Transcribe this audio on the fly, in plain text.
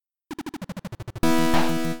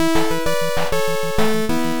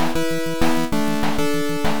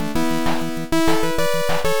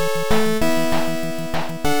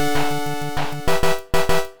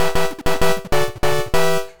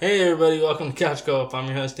Couch Co-op. I'm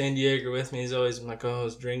your host, Andy Yeager. With me, as always, my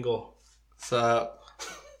co-host, Dringle. What's up?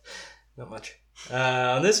 Not much.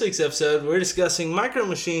 On this week's episode, we're discussing Micro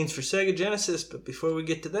Machines for Sega Genesis. But before we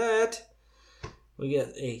get to that, we got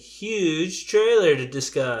a huge trailer to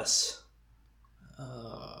discuss.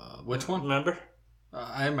 Which one? Remember?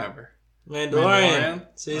 I remember. Mandalorian.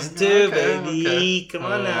 Season 2, baby. Okay. Come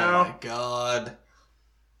on now. Oh my god.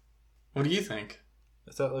 What do you think?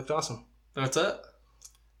 I thought it looked awesome. That's it?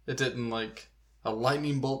 It didn't, a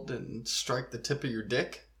lightning bolt didn't strike the tip of your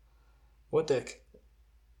dick? What dick?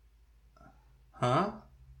 Huh?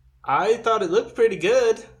 I thought it looked pretty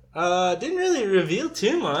good. Didn't really reveal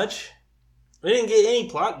too much. We didn't get any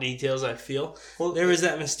plot details, I feel. Well, there was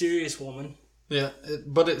that mysterious woman. Yeah,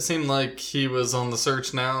 but it seemed like he was on the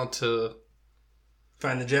search now to...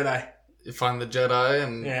 Find the Jedi. Find the Jedi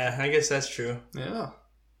and... Yeah, I guess that's true. Yeah.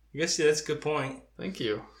 I guess that's a good point. Thank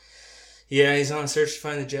you. Yeah, he's on a search to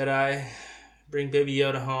find the Jedi. Bring Baby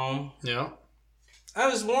Yoda home. Yeah. I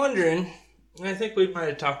was wondering, and I think we might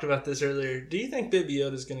have talked about this earlier, do you think Baby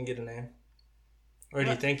Yoda's going to get a name? Or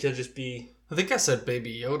do you think he'll just be... I think I said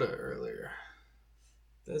Baby Yoda earlier.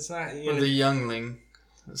 That's not... Or the youngling,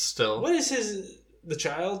 still. What is his... The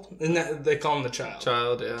child? Isn't that, they call him the child.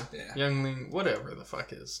 Child, yeah. Yeah. Youngling, whatever the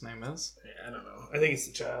fuck his name is. Yeah, I don't know. I think it's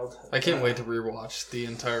the child. I can't wait to rewatch the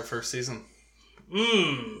entire first season.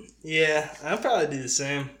 Yeah, I'll probably do the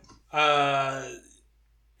same.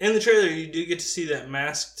 In the trailer, you do get to see that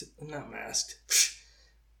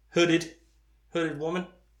hooded woman.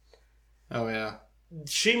 Oh, yeah.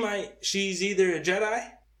 She's either a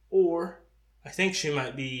Jedi, or I think she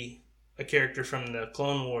might be a character from the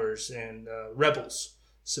Clone Wars and Rebels,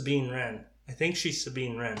 Sabine Wren. I think she's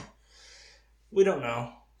Sabine Wren. We don't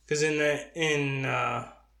know. Because I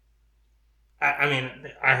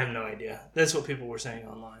have no idea. That's what people were saying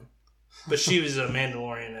online. But she was a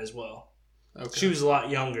Mandalorian as well. Okay. She was a lot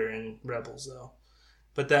younger in Rebels, though.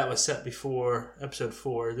 But that was set before Episode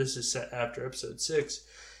 4. This is set after Episode 6.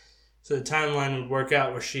 So the timeline would work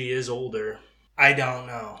out where she is older. I don't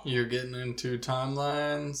know. You're getting into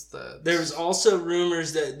timelines that... There's also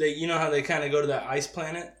rumors that you know how they kind of go to that ice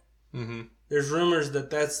planet? Mm-hmm. There's rumors that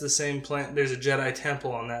that's the same planet. There's a Jedi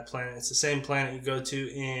temple on that planet. It's the same planet you go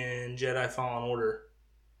to in Jedi Fallen Order,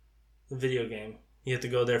 the video game. You have to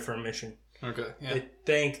go there for a mission. Okay, yeah. I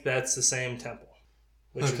think that's the same temple,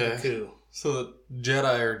 which would be cool. So the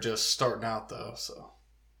Jedi are just starting out, though, so...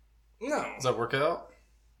 No. Does that work out?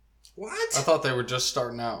 What? I thought they were just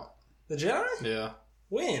starting out. The Jedi? Yeah.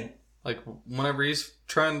 When? Whenever he's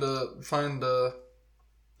trying to find the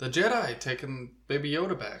Jedi taking Baby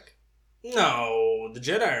Yoda back. No, the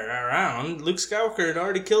Jedi are around. Luke Skywalker had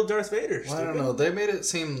already killed Darth Vader. Well, I don't know. They made it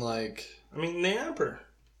seem like... the Emperor.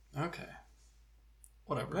 Okay.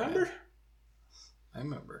 Whatever. Remember? Man. I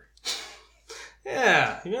remember.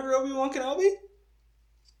 Yeah. You remember Obi-Wan Kenobi?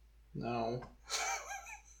 No.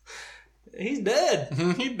 He's dead.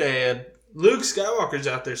 He's dead. Luke Skywalker's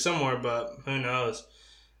out there somewhere, but who knows?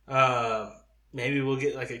 Maybe we'll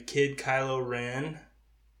get a kid Kylo Ren.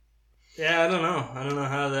 Yeah, I don't know. I don't know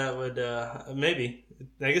how that would... maybe.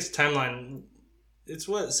 I guess timeline... It's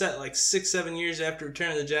set 6-7 years after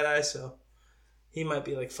Return of the Jedi, so he might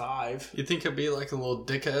be 5. You think he'll be a little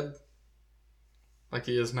dickhead? Like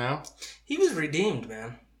he is now? He was redeemed,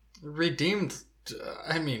 man. Redeemed?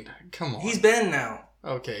 Come on. He's Ben now.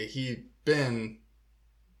 Okay, he been...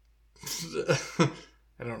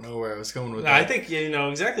 I don't know where I was going with that. I think you know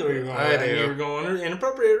exactly where you're going. I do. You were going an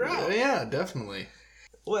inappropriate route. Yeah, definitely.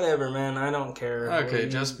 Whatever, man. I don't care. Okay,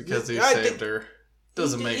 just because he saved her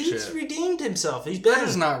doesn't make shit. He's redeemed himself. He's been. That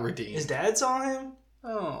is not redeemed. His dad saw him.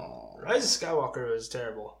 Oh. Rise of Skywalker was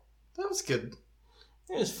terrible. That was good.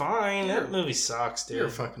 It was fine. That movie sucks, dude. You're a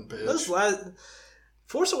fucking bitch.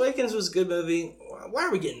 Force Awakens was a good movie. Why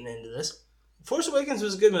are we getting into this? Force Awakens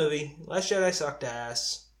was a good movie. Last Jedi sucked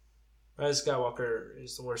ass. Rise of Skywalker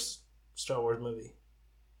is the worst Star Wars movie.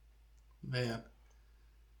 Man.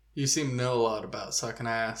 You seem to know a lot about sucking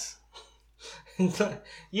ass.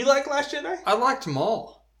 You like Last Jedi? I liked them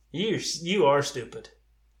all. You are stupid.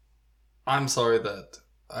 I'm sorry that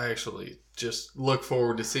I actually just look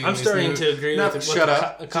forward to seeing I'm starting to agree with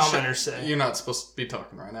what the commenters say. You're not supposed to be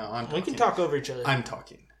talking right now. We can talk over each other. I'm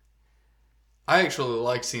talking. I actually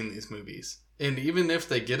like seeing these movies. And even if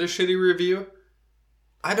they get a shitty review,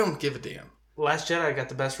 I don't give a damn. Last Jedi got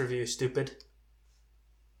the best review, stupid.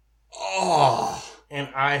 Oh. And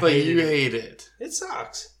I but hate it. You hate it. It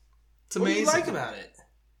sucks. It's amazing. What do you like about it?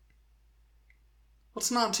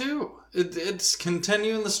 What's not to? It's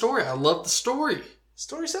continuing the story. I love the story.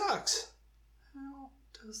 Story sucks. How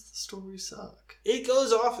Because the stories suck. It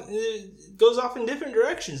goes off in different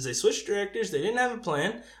directions. They switched directors. They didn't have a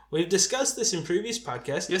plan. We've discussed this in previous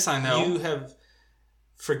podcasts. Yes, I know. You have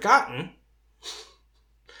forgotten.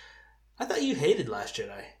 I thought you hated Last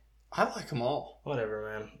Jedi. I like them all.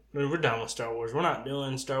 Whatever, man. I mean, we're done with Star Wars. We're not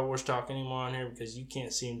doing Star Wars talk anymore on here because you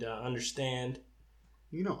can't seem to understand.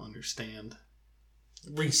 You don't understand.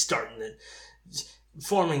 Restarting it.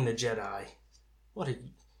 Forming the Jedi. What are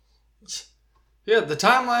you... Yeah, the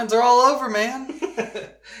timelines are all over, man.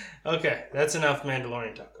 Okay, that's enough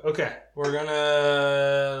Mandalorian talk. Okay, we're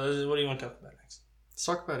gonna... What do you want to talk about next? Let's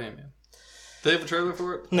talk about Ant-Man. They have a trailer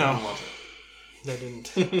for it? No. I didn't watch They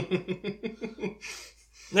didn't. it.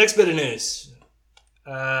 Next bit of news.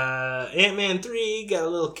 Ant-Man 3 got a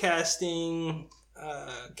little casting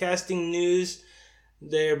news.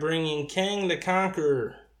 They're bringing Kang the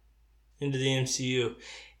Conqueror into the MCU.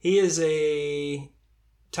 He is a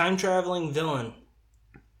time-traveling villain,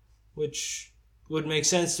 which would make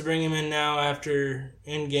sense to bring him in now after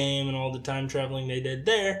Endgame and all the time-traveling they did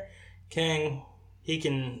there. Kang, he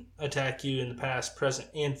can attack you in the past, present,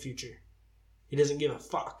 and future. He doesn't give a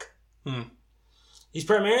fuck. He's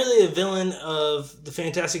primarily a villain of the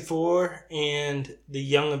Fantastic Four and the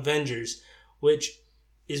Young Avengers, which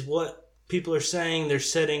is what people are saying. They're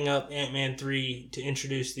setting up Ant-Man 3 to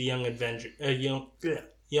introduce the Young Avengers,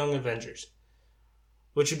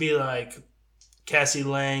 which would be like Cassie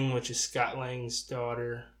Lang, which is Scott Lang's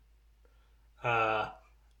daughter,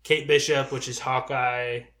 Kate Bishop, which is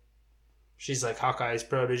Hawkeye. She's like Hawkeye's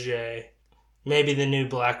protege. Maybe the new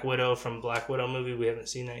Black Widow from Black Widow movie. We haven't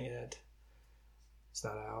seen that yet. It's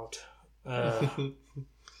not out. You're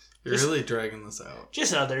really dragging this out.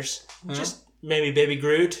 Just others. Yeah. Just maybe Baby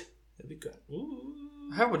Groot. That'd be good.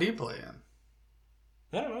 Ooh. How would he play in?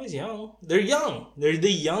 I don't know. He's young. They're young. They're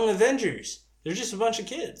the Young Avengers. They're just a bunch of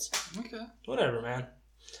kids. Okay. Whatever, man.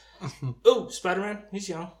 Oh, Spider-Man. He's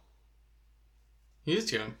young.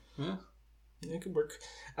 He's young. Yeah. It could work.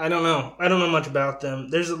 I don't know. I don't know much about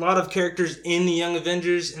them. There's a lot of characters in the Young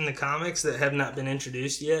Avengers in the comics that have not been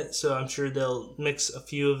introduced yet, so I'm sure they'll mix a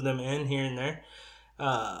few of them in here and there.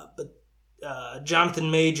 But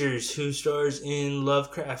Jonathan Majors, who stars in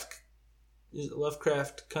Lovecraft... Is it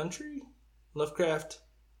Lovecraft Country? Lovecraft...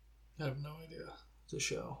 I have no idea. It's a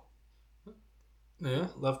show. Yeah?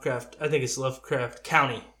 Lovecraft... I think it's Lovecraft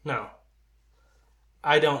County. No.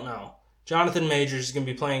 I don't know. Jonathan Majors is going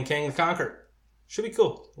to be playing Kang the Conqueror. Should be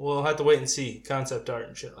cool. We'll have to wait and see concept art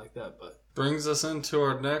and shit like that. But Brings us into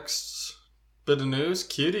our next bit of news.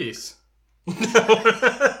 Cuties. We're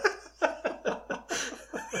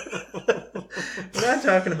not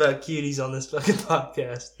talking about cuties on this fucking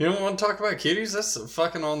podcast. You don't want to talk about cuties? That's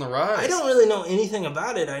fucking on the rise. I don't really know anything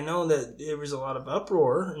about it. I know that there was a lot of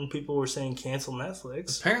uproar and people were saying cancel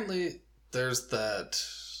Netflix. Apparently, there's a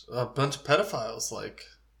bunch of pedophiles, like...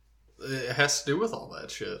 It has to do with all that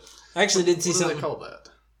shit. I actually did see something. What do they call that?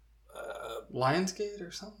 Lionsgate or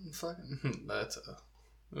something? Fucking... That's a...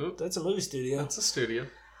 Oop. That's a movie studio. That's a studio.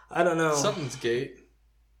 I don't know. Something's gate.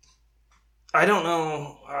 I don't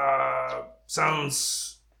know.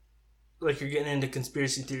 Sounds like you're getting into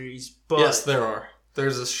conspiracy theories, but... Yes, there are.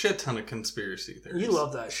 There's a shit ton of conspiracy theories. You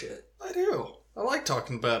love that shit. I do. I like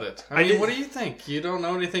talking about it. I mean, what do you think? You don't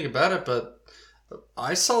know anything about it, but...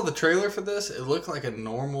 I saw the trailer for this. It looked like a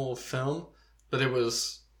normal film, but it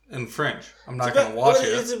was in French. I'm not going to watch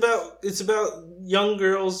it. It's about young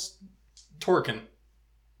girls twerking.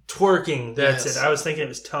 That's yes. it. I was thinking it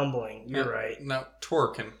was tumbling. You're right. No,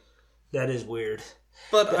 twerking. That is weird.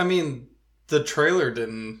 But I mean, the trailer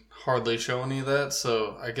didn't hardly show any of that,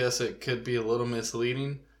 so I guess it could be a little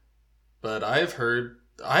misleading. But I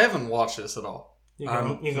haven't watched this at all. You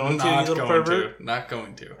going to, you little pervert? Not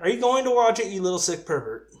going to. Are you going to watch it, you little sick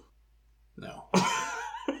pervert? No. I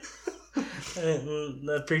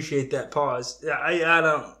appreciate that pause. Yeah, I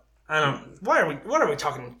don't. What are we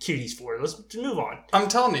talking cuties for? Let's move on. I'm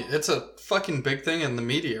telling you, it's a fucking big thing in the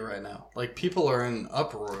media right now. Like, people are in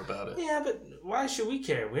uproar about it. Yeah, but why should we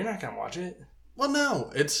care? We're not going to watch it. Well,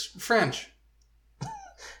 no, it's French.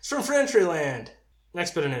 It's from Frenchryland.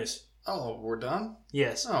 Next bit of news. Oh, we're done?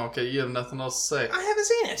 Yes. Oh, okay. You have nothing else to say. I haven't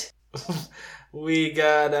seen it. We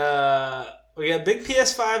got big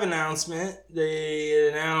PS5 announcement. They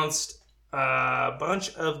announced a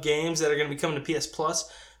bunch of games that are going to be coming to PS Plus.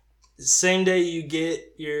 Same day you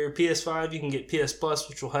get your PS5, you can get PS Plus,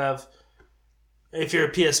 which will have, if you're a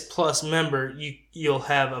PS Plus member, you'll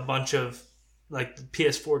have a bunch of like the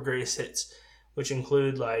PS4 greatest hits, which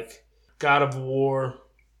include like God of War,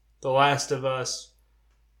 The Last of Us,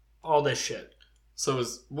 all this shit. So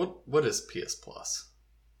what is PS Plus?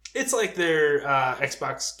 It's like their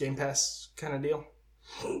Xbox Game Pass kind of deal.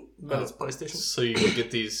 But it's PlayStation. So you can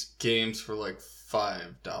get these games for like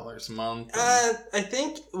 $5 a month. I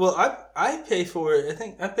think. Well, I pay for it. I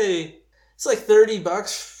think I pay. It's like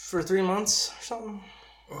 $30 for 3 months or something.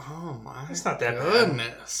 Oh my! It's not that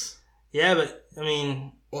goodness. Bad. Yeah, but I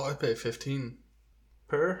mean. Well, I pay $15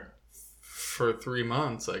 per for 3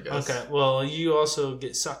 months, I guess. Okay. Well, you also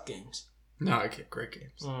get suck games. No, I get great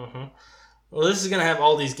games. Mm-hmm. Well, this is gonna have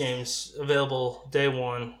all these games available day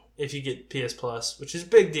one if you get PS Plus, which is a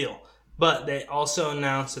big deal. But they also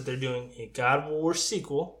announced that they're doing a God of War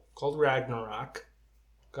sequel called Ragnarok.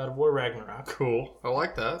 God of War Ragnarok. Cool. I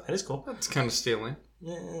like that. That is cool. That's kind of stealing.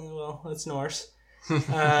 Yeah, well, it's Norse.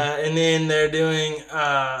 And then they're doing,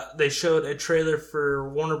 they showed a trailer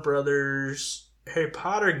for Warner Brothers' Harry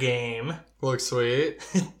Potter game. Looks sweet.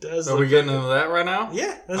 It does. Are we getting into that right now?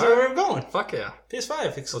 Yeah, that's where we're going. Fuck yeah.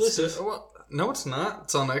 PS5 exclusive. No, it's not.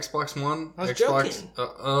 It's on Xbox One. I was Xbox.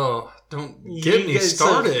 joking. Don't get me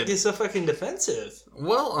started. Get so fucking defensive.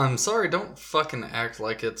 Well, I'm sorry. Don't fucking act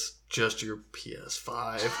like it's just your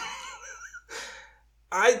PS5.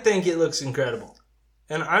 I think it looks incredible.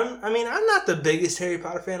 And I'm not the biggest Harry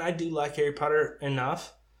Potter fan. I do like Harry Potter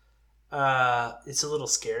enough. It's a little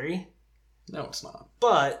scary. No, it's not.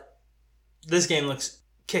 But this game looks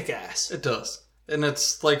kick-ass. It does. And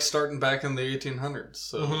it's like starting back in the 1800s.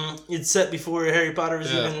 So It's set before Harry Potter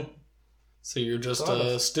was even... So you're just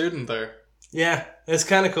a student there. Yeah, it's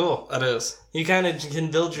kind of cool. That is. You kind of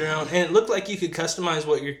can build your own. And it looked like you could customize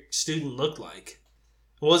what your student looked like.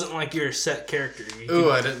 It wasn't like you're a set character.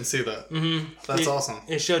 I didn't see that. Mm-hmm. That's awesome.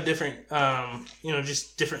 It showed different,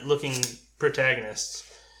 just different looking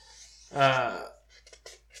protagonists.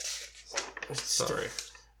 Sorry.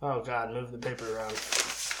 Oh, God, move the paper around.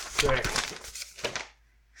 Sorry.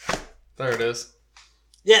 There it is.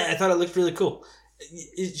 Yeah, I thought it looked really cool.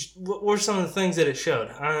 What were some of the things that it showed?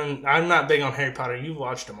 I'm not big on Harry Potter. You've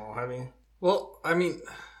watched them all, have you? Well, I mean,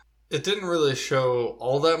 it didn't really show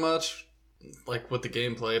all that much, like with the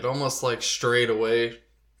gameplay. It almost like strayed away.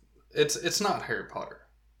 It's not Harry Potter.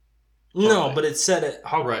 No, but it's set at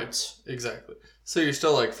Hogwarts. Right, exactly. So you're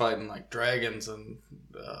still like fighting like dragons and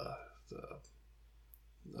the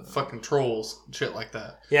fucking trolls and shit like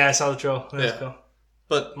that. Yeah, I saw the troll. That's cool.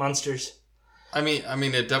 But monsters. I mean,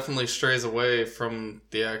 it definitely strays away from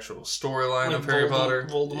the actual storyline of Harry Potter.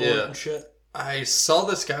 Voldemort and shit. I saw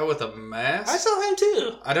this guy with a mask. I saw him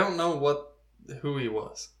too. I don't know who he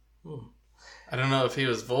was. I don't know if he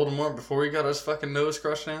was Voldemort before he got his fucking nose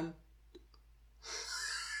crushed in.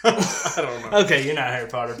 I don't know. Okay, you're not Harry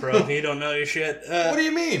Potter, bro. You don't know your shit. What do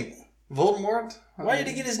you mean? Voldemort? Why did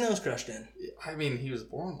he get his nose crushed in? I mean, he was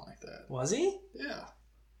born like that. Was he? Yeah.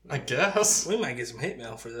 I guess. We might get some hate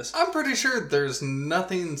mail for this. I'm pretty sure there's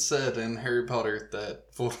nothing said in Harry Potter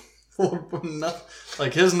that Voldemort,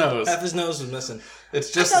 like his nose. Half his nose was missing. It's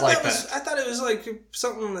just like that. I thought it was like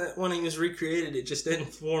something that when he was recreated, it just didn't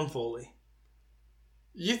form fully.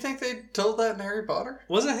 You think they told that in Harry Potter?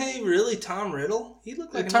 Wasn't he really Tom Riddle? He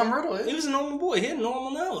looked like Tom Riddle. Yeah. He was a normal boy. He had a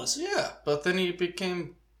normal nose. Yeah, but then he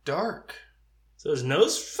became dark. So his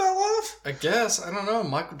nose fell off? I guess. I don't know.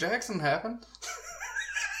 Michael Jackson happened.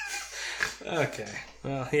 Okay.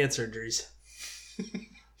 Well, he had surgeries.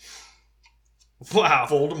 Wow.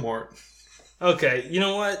 Voldemort. Okay, you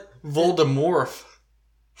know what? Voldemorph.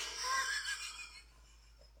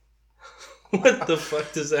 What the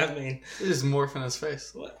fuck does that mean? He just morphing his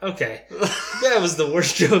face. What? Okay. That was the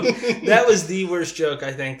worst joke. That was the worst joke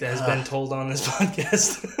I think that has been told on this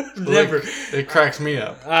podcast. Never. It cracks me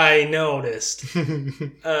up. I noticed.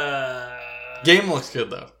 Game looks good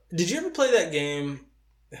though. Did you ever play that game?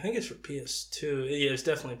 I think it's for PS2. Yeah, it's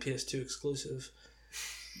definitely PS2 exclusive.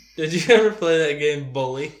 Did you ever play that game,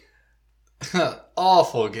 Bully?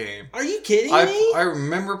 Awful game. Are you kidding me? I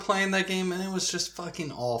remember playing that game and it was just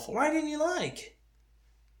fucking awful. Why didn't you like?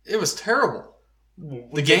 It was terrible.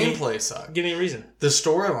 The gameplay sucked. Give me a reason. The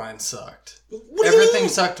storyline sucked. What do Everything you mean?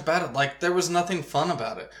 sucked about it. Like, there was nothing fun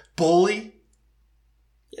about it. Bully?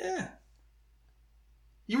 Yeah.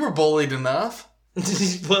 You were bullied enough.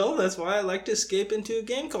 Well, that's why I like to escape into a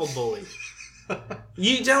game called Bully.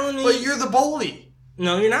 You telling me... But you're the bully.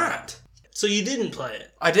 No, you're not. So you didn't play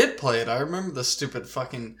it. I did play it. I remember the stupid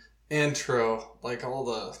fucking intro. Like, all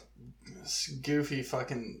the goofy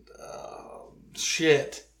fucking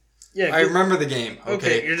shit. Yeah, I remember the game.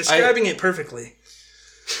 Okay, you're describing it perfectly.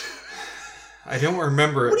 I don't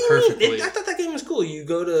remember it What do you perfectly. mean? I thought that game was cool. You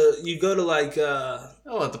go to like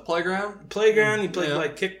at the playground? You play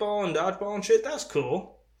like kickball and dodgeball and shit. That was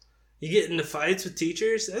cool. You get into fights with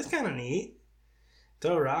teachers. That's kind of neat.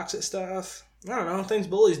 Throw rocks at stuff. I don't know, things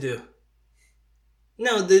bullies do.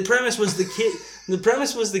 No, the premise was the kid. The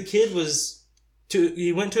premise was the kid was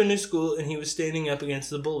He went to a new school and he was standing up against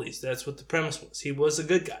the bullies. That's what the premise was. He was a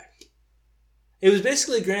good guy. It was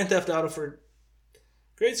basically Grand Theft Auto for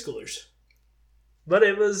grade schoolers. But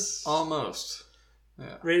it was... Almost.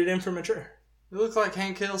 Yeah. Rated M for mature. It looked like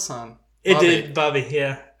Hank Hill's son. It did, Bobby,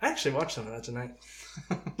 yeah. I actually watched some of that tonight.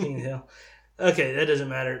 King of Hill. Okay, that doesn't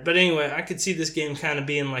matter. But anyway, I could see this game kind of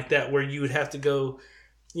being like that, where you would have to go...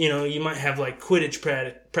 you might have like Quidditch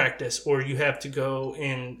practice, or you have to go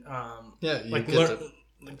and deal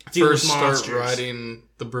first with monsters. Start riding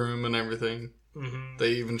the broom and everything. Mm-hmm.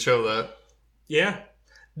 They even show that. Yeah,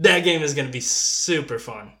 that game is going to be super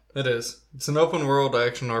fun. It is. It's an open world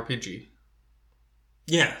action RPG.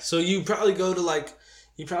 Yeah, so you probably go to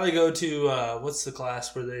what's the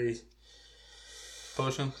class where they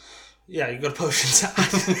potion? Yeah, you go to potion side.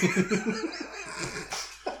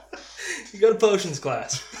 You go to potions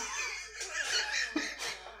class.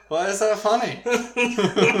 Why is that funny?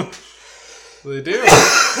 They do.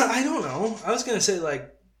 I don't know. I was gonna say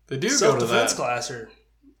they do go to that self-defense class or.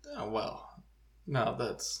 Oh well, no,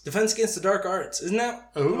 that's defense against the dark arts, isn't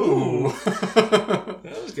that? Ooh.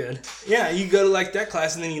 That was good. Yeah, you go to that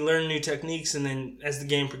class and then you learn new techniques, and then as the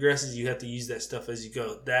game progresses, you have to use that stuff as you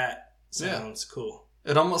go. That sounds cool.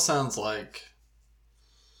 It almost sounds like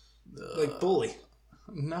Bully.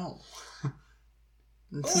 No.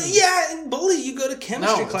 Well, yeah, in Bully, you go to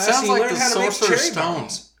chemistry class and you learn how to make cherry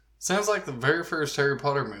bombs. Sounds like the very first Harry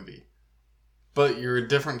Potter movie. But you're a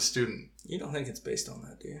different student. You don't think it's based on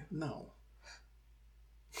that, do you? No.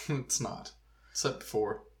 It's not. Except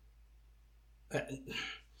for. I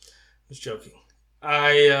was joking.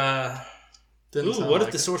 What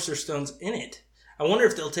if the Sorcerer's Stone's in it? I wonder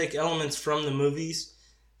if they'll take elements from the movies,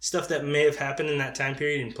 stuff that may have happened in that time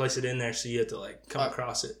period, and place it in there so you have to come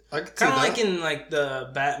across it. Kind of like in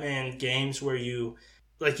the Batman games where you'll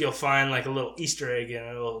find a little Easter egg and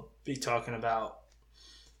it'll be talking about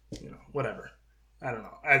whatever. I don't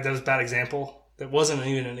know. That was a bad example. That wasn't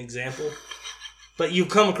even an example. But you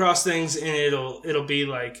come across things and it'll be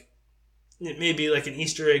it may be like an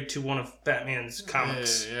Easter egg to one of Batman's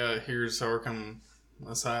comics. Yeah, here's Arkham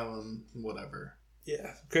Asylum, whatever.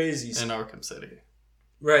 Yeah, crazy. In Arkham City.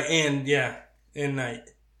 Right, and in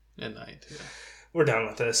Night. In Night, yeah. We're done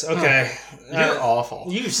with this. Okay. You're awful.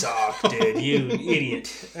 You suck, dude. You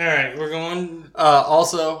idiot. All right, we're going.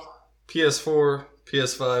 Also, PS4,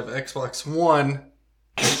 PS5,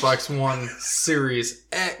 Xbox One Series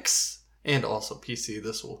X, and also PC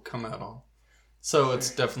this will come out on. So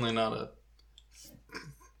it's definitely not a...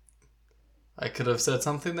 I could have said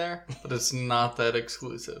something there, but it's not that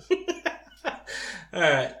exclusive. All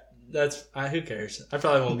right. Who cares? I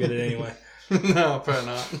probably won't get it anyway. No, probably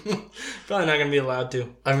not. Probably not going to be allowed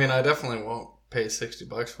to. I mean, I definitely won't pay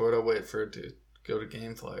 $60 for it. I'll wait for it to go to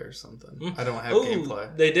GameFly or something. I don't have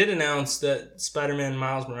GameFly. They did announce that Spider-Man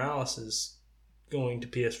Miles Morales is going to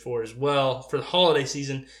PS4 as well for the holiday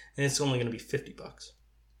season, and it's only going to be $50.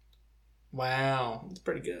 Wow. It's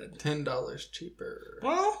pretty good. $10 cheaper.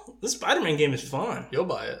 Well, the Spider-Man game is fun. You'll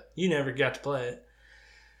buy it. You never got to play it.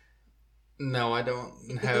 No, I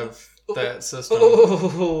don't have that system.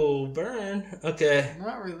 Oh, burn. Okay.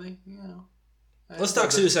 Not really, Let's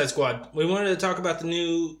talk Suicide Squad. We wanted to talk about the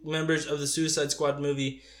new members of the Suicide Squad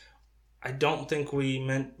movie. I don't think we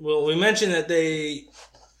mentioned that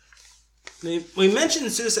we mentioned the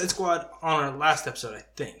Suicide Squad on our last episode, I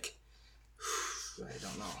think. I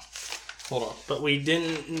don't know. Hold on. But we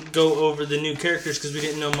didn't go over the new characters because we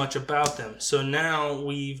didn't know much about them. So now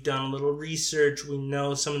we've done a little research. We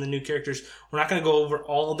know some of the new characters. We're not going to go over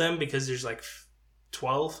all of them because there's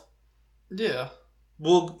 12. Yeah.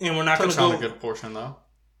 We're not going to touch on a good portion though.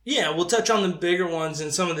 Yeah, we'll touch on the bigger ones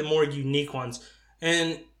and some of the more unique ones.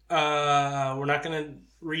 And we're not going to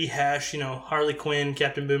rehash, Harley Quinn,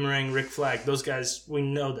 Captain Boomerang, Rick Flag. Those guys, we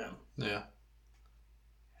know them. Yeah.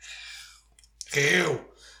 Ew.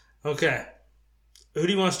 Okay. Who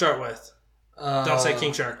do you want to start with? Don't say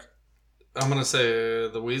King Shark. I'm going to say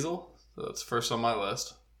the Weasel. That's first on my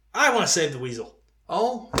list. I want to save the Weasel.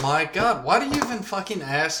 Oh my god. Why do you even fucking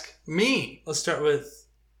ask me? Let's start with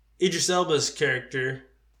Idris Elba's character.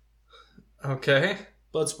 Okay.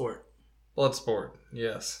 Bloodsport. Bloodsport,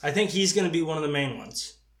 yes. I think he's going to be one of the main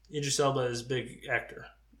ones. Idris Elba is a big actor.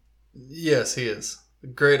 Yes, he is. A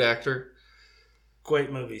great actor.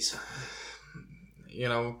 Great movies.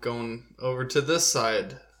 Going over to this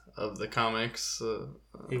side of the comics.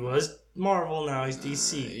 He was Marvel, now he's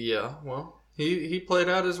DC. Yeah, well, he played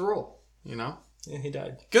out his role, Yeah, he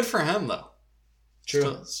died. Good for him, though.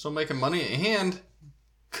 True. Still making money, and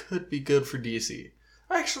could be good for DC.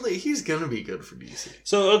 Actually, he's going to be good for DC.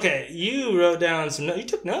 So, okay, you wrote down some notes. You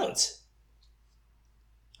took notes.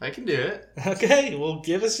 I can do it. Okay, well,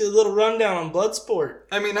 give us a little rundown on Bloodsport.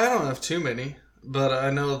 I mean, I don't have too many, but I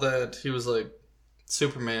know that he was like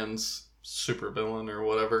Superman's supervillain or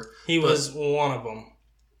whatever. He was one of them.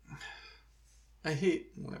 I hate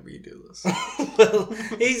whenever you do this. Well,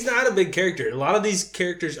 he's not a big character. A lot of these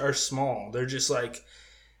characters are small. They're just like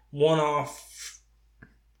one-off.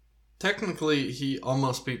 Technically, he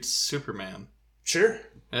almost beat Superman. Sure.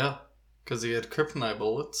 Yeah, because he had kryptonite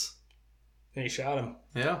bullets. And he shot him.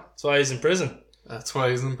 Yeah. That's why he's in prison. That's why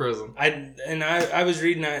he's in prison. I was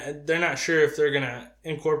reading, they're not sure if they're going to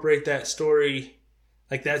incorporate that story.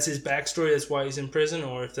 Like, that's his backstory, that's why he's in prison,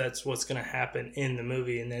 or if that's what's going to happen in the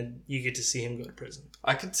movie, and then you get to see him go to prison.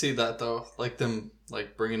 I could see that, though. Like, them,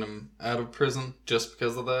 like, bringing him out of prison just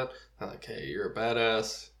because of that. They're like, hey, you're a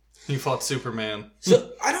badass. You fought Superman.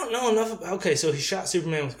 So, I don't know enough about... Okay, so he shot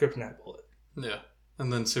Superman with a kryptonite bullet. Yeah.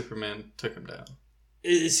 And then Superman took him down.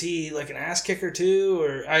 Is he, like, an ass kicker, too?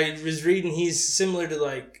 Or I was reading he's similar to,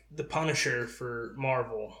 like, the Punisher for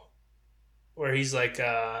Marvel. Where he's like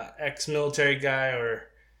a ex-military guy, or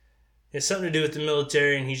it's something to do with the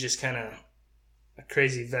military, and he's just kind of a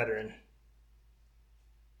crazy veteran.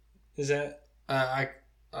 Is that? I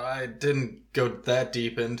didn't go that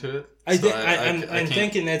deep into it. I'm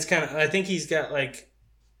thinking that's kind of. I think he's got like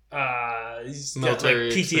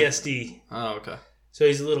military PTSD. Oh, okay. So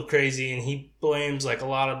he's a little crazy, and he blames like a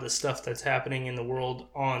lot of the stuff that's happening in the world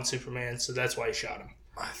on Superman. So that's why he shot him.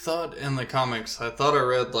 I thought in the comics, I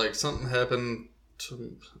read, like, something happened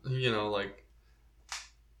to, like,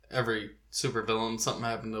 every supervillain. Something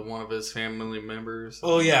happened to one of his family members.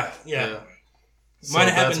 Oh, yeah. So might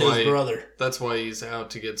have happened to his brother. That's why he's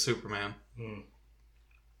out to get Superman.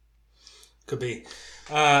 Could be.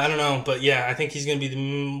 I don't know, but yeah, I think he's going to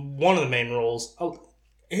be one of the main roles. Oh,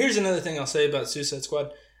 here's another thing I'll say about Suicide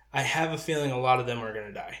Squad. I have a feeling a lot of them are going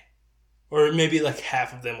to die. Or maybe like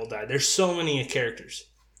half of them will die. There's so many characters.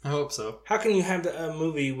 I hope so. How can you have a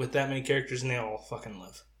movie with that many characters and they all fucking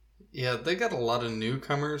live? Yeah, they got a lot of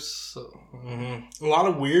newcomers. So. Mm-hmm. A lot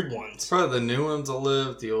of weird ones. Probably the new ones will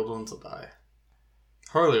live, the old ones will die.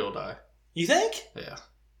 Harley will die. You think? Yeah.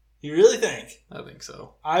 You really think? I think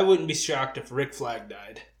so. I wouldn't be shocked if Rick Flag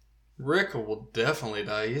died. Rick will definitely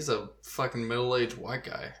die. He's a fucking middle-aged white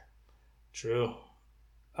guy. True.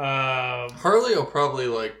 Harley will probably,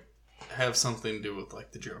 like, have something to do with,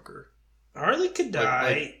 like, the Joker. Harley could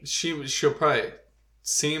die. Like she'll probably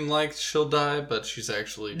seem like she'll die, but she's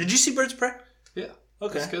actually... Did you see Birds of Prey? Yeah.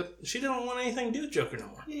 Okay. That's good. She didn't want anything to do with Joker no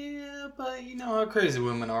more. Yeah, but you know how crazy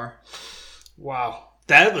women are. Wow.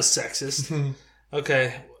 That was sexist.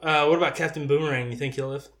 Okay. What about Captain Boomerang? You think he'll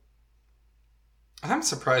live? I'm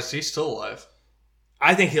surprised he's still alive.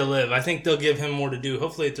 I think he'll live. I think they'll give him more to do.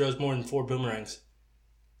 Hopefully he throws more than 4 boomerangs.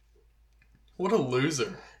 What a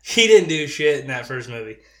loser. He didn't do shit in that first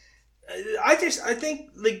movie. I think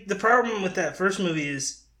like the problem with that first movie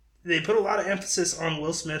is they put a lot of emphasis on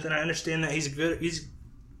Will Smith, and I understand that he's a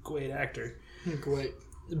great actor. Great.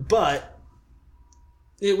 But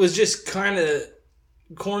it was just kind of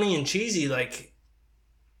corny and cheesy. Like,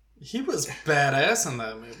 he was badass in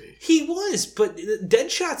that movie. He was, but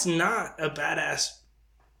Deadshot's not a badass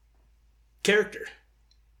character.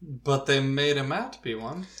 But they made him out to be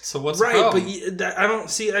one. So what's right? the problem?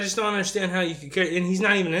 But I just don't understand how you could carry. And he's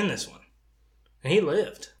not even in this one. And he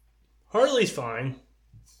lived. Harley's fine.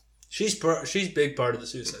 She's big part of the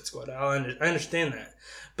Suicide Squad. I understand that.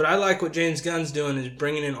 But I like what James Gunn's doing is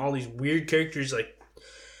bringing in all these weird characters like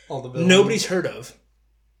all the villains nobody's heard of.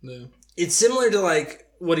 No. It's similar to like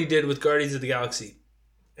what he did with Guardians of the Galaxy.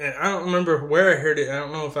 And I don't remember where I heard it. I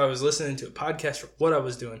don't know if I was listening to a podcast or what I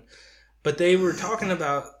was doing. But they were talking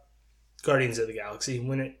about Guardians of the Galaxy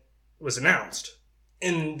when it was announced.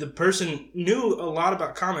 And the person knew a lot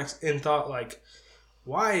about comics and thought, like,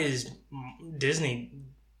 why is Disney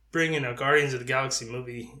bringing a Guardians of the Galaxy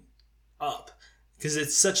movie up? Because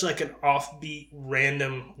it's such like an offbeat,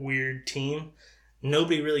 random, weird team.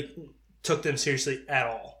 Nobody really took them seriously at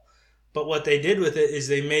all. But what they did with it is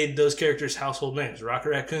they made those characters household names. Rocket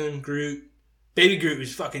Raccoon, Groot. Baby Groot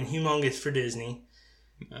was fucking humongous for Disney.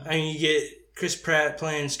 Yeah. I mean, you get Chris Pratt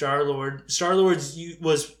playing Star-Lord. Star-Lord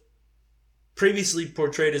was previously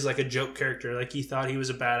portrayed as like a joke character. Like he thought he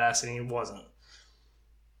was a badass and he wasn't.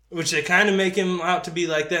 Which they kind of make him out to be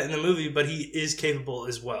like that in the movie, but he is capable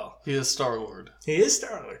as well. He is Star-Lord. He is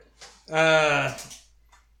Star-Lord.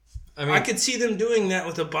 I could see them doing that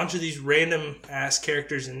with a bunch of these random ass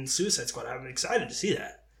characters in Suicide Squad. I'm excited to see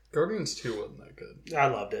that. Guardians 2 wasn't that good. I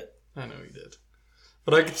loved it. I know you did.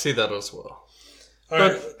 But I could see that as well.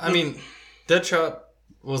 I mean, Deadshot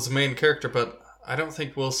was the main character, but I don't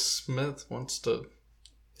think Will Smith wants to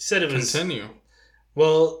continue.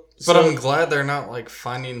 Well, but I'm glad they're not like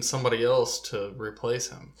finding somebody else to replace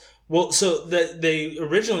him. Well, so that they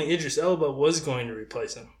originally Idris Elba was going to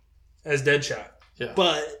replace him as Deadshot. Yeah.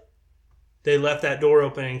 But they left that door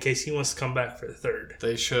open in case he wants to come back for the third.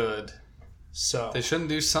 They should. So they shouldn't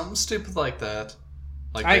do something stupid like that.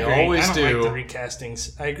 Like I they agree. always I do. don't like the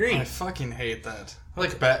recastings. I agree. I fucking hate that.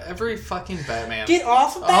 Like every fucking Batman. Get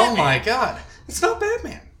off of Batman. Oh my god. It's not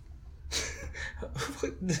Batman.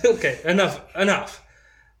 Okay, enough.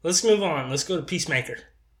 Let's move on. Let's go to Peacemaker.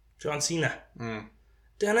 John Cena. Mm.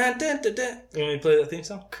 Dun, dun, dun, dun, dun. You want me to play that theme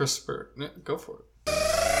song? Christopher. Yeah, go for it.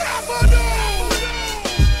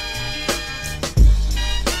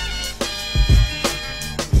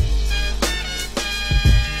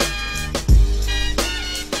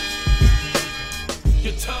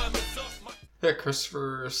 Yeah,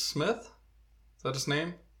 Christopher Smith? Is that his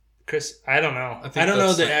name? Chris, I don't know. I don't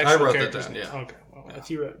know the actual I wrote character's that down, name. yeah. Okay, well,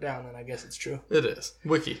 if you wrote it down, then I guess it's true. It is.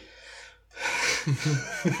 Wiki.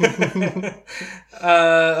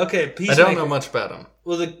 Okay, Peacemaker. I don't know much about him.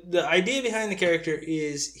 Well, the idea behind the character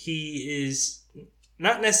is he is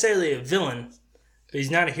not necessarily a villain, but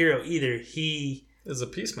he's not a hero either. He is a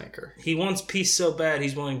peacemaker. He wants peace so bad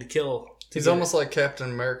he's willing to kill. He's almost like Captain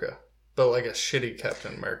America, but like a shitty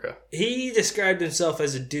Captain America. He described himself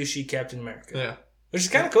as a douchey Captain America. Yeah. Which is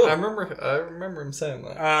kind of cool. I remember him saying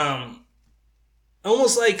that.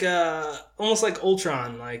 Almost like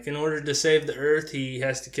Ultron. Like, in order to save the Earth, he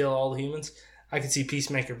has to kill all the humans. I could see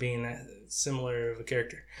Peacemaker being that similar of a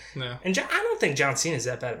character. Yeah. And I don't think John Cena is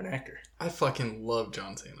that bad of an actor. I fucking love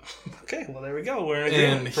John Cena. Okay, well, there we go. We're in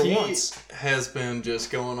agreement for once. Has been just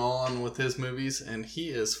going on with his movies, and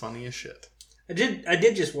he is funny as shit. I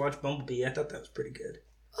did just watch Bumblebee. I thought that was pretty good.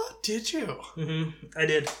 Oh, did you? Mm-hmm. I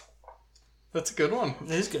did. That's a good one.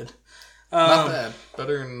 It is good. Not bad.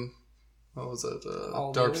 Better than, what was it?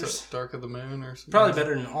 Dark of the Moon or something? Probably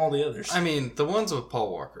better than all the others. I mean, the ones with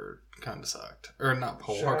Paul Walker kind of sucked. Or not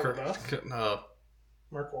Paul Shia Walker. LaBeouf?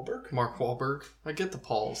 Mark Wahlberg? Mark Wahlberg. I get the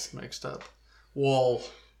Pauls mixed up. Wall.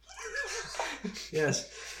 Yes.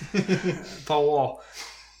 Paul Wall.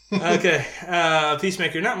 Okay.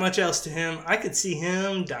 Peacemaker. Not much else to him. I could see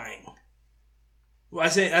him dying. Well, I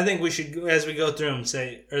think we should, as we go through them,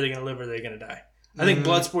 say, are they going to live or are they going to die? I think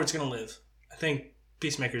Bloodsport's going to live. I think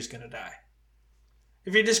Peacemaker's going to die.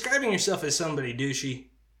 If you're describing yourself as somebody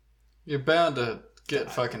douchey, you're bound to get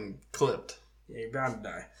fucking clipped. Yeah, you're bound to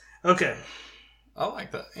die. Okay. I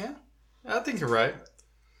like that. Yeah. I think you're right.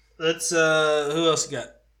 Let's, who else you got?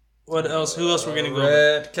 What else? Who else we're going to go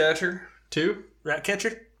over? Ratcatcher 2.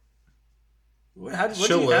 Ratcatcher? How'd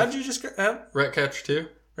you describe? Ratcatcher 2.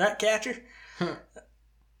 Ratcatcher?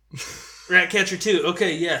 Ratcatcher 2.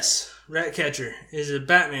 Okay, yes. Ratcatcher is a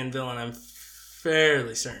Batman villain, I'm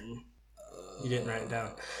fairly certain. You didn't write it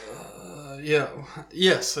down. Yeah.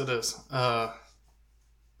 Yes, it is.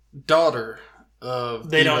 Daughter of...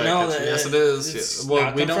 They don't know that. Yes, it is. Yes.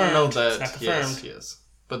 Well, we don't know that. It's not confirmed. Yes.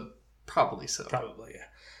 But probably so. Probably, yeah.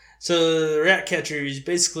 So, the Ratcatcher is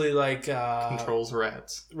basically like... controls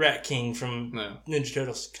rats. Rat King from Ninja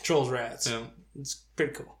Turtles. Controls rats. Yeah. It's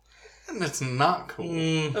pretty cool. And it's not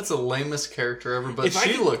cool. That's the lamest character ever, but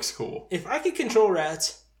she looks cool. If I could control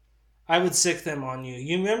rats, I would sick them on you.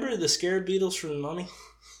 You remember the scarab beetles from The Mummy?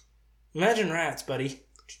 Imagine rats, buddy.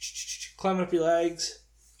 Climbing up your legs.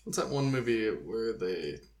 What's that one movie where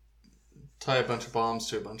they tie a bunch of bombs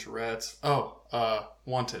to a bunch of rats? Oh,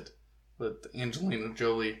 Wanted. With Angelina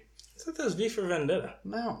Jolie. I thought that was V for Vendetta.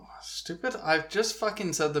 No, stupid. I've just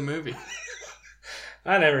fucking said the movie.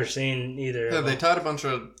 I never seen either. Yeah, they tied a bunch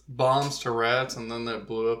of bombs to rats and then they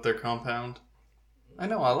blew up their compound. I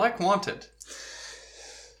know, I like Wanted.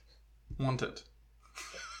 Wanted,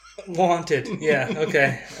 yeah,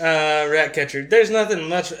 okay. Ratcatcher. There's nothing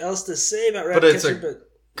much else to say about Ratcatcher. But it's a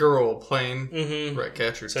girl playing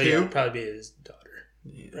Ratcatcher 2. So yeah, probably be his daughter.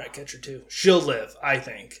 Yeah. Ratcatcher 2. She'll live, I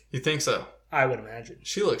think. You think so? I would imagine.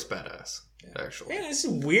 She looks badass, actually. Yeah, this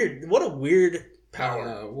is weird. What a weird...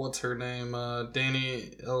 power. What's her name?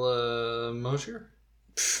 Danny Elamoshi?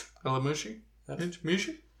 Elamoshi?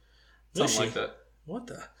 Mushi? Something like that. What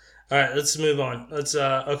the? Alright, let's move on.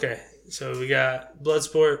 Okay. So we got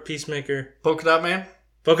Bloodsport, Peacemaker. Polka Dot Man?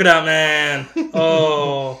 Polka Dot Man!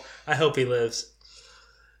 Oh, I hope he lives.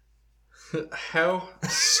 How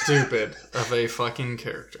stupid of a fucking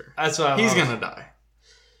character. That's why he's gonna die.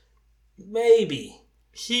 Maybe.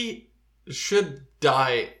 He should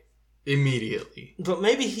die immediately. But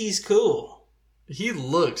maybe he's cool. He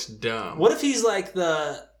looks dumb. What if he's like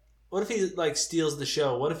what if he like steals the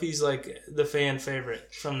show? What if he's like the fan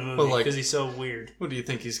favorite from the movie because he's so weird? What do you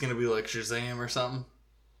think, he's gonna be like Shazam or something?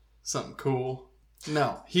 Something cool?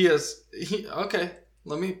 No, okay,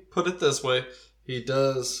 let me put it this way. He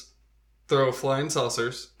does throw flying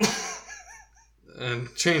saucers and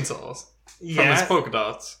chainsaws from his polka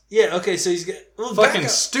dots. Yeah, okay, so he's got... Well, fucking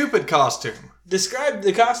stupid costume. Describe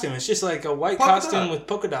the costume. It's just like a white costume with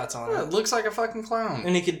polka dots on it. Yeah, it looks like a fucking clown.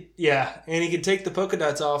 And he could take the polka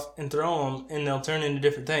dots off and throw them, and they'll turn into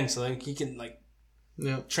different things. So like he can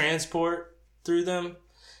transport through them.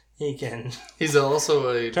 He can. He's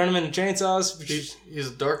also turn them into chainsaws. He's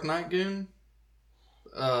a Dark Knight goon.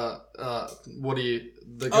 What do you?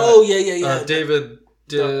 The guy, David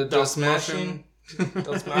Dastmalchian.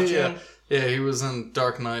 Yeah, he was in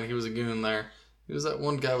Dark Knight. He was a goon there. He was that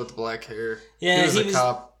one guy with the black hair. Yeah, he was a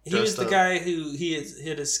cop. He was the guy who he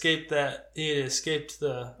had escaped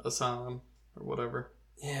the asylum or whatever.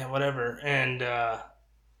 Yeah, whatever. And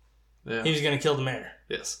he was going to kill the mayor.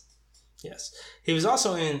 Yes. He was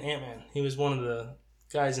also in Ant-Man. He was one of the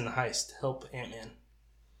guys in the heist to help Ant-Man.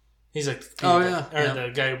 He's like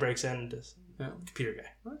the guy who breaks into computer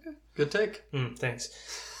guy. Okay, good take. Thanks.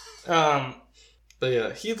 But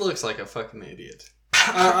yeah, he looks like a fucking idiot.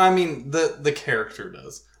 I mean, the character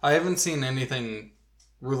does. I haven't seen anything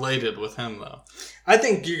related with him, though. I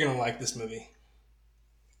think you're going to like this movie.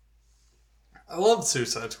 I love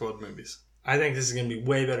Suicide Squad movies. I think this is going to be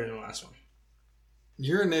way better than the last one.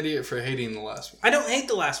 You're an idiot for hating the last one. I don't hate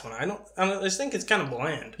the last one. I just think it's kind of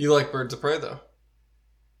bland. You like Birds of Prey, though?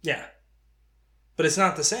 Yeah. But it's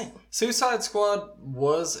not the same. Suicide Squad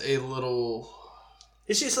was a little...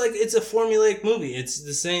 It's just like, it's a formulaic movie. It's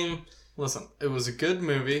the same... Listen, it was a good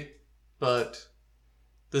movie, but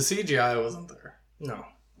the CGI wasn't there. No.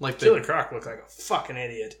 Like Killer Croc looked like a fucking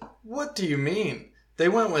idiot. What do you mean? They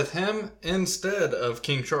went with him instead of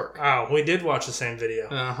King Shark. Oh, we did watch the same video.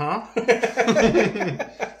 Uh-huh.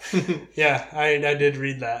 Yeah, I did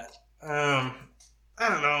read that. I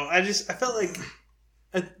don't know. I felt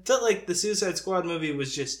like the Suicide Squad movie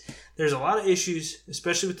was just... There's a lot of issues,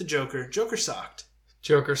 especially with the Joker. Joker sucked.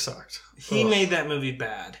 He made that movie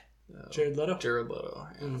bad. Jared Leto.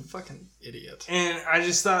 Fucking idiot. And I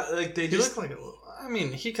just thought like they just looked like a little... I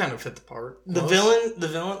mean, he kind of fit the part. The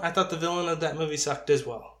villain. I thought the villain of that movie sucked as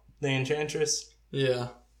well. The Enchantress. Yeah,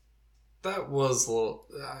 that was a little.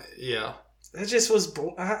 Yeah, it just was.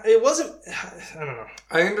 It wasn't. I don't know.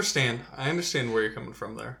 I understand where you're coming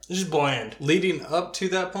from there. It's just bland. Leading up to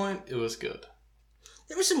that point, it was good.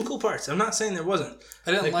 There were some cool parts. I'm not saying there wasn't.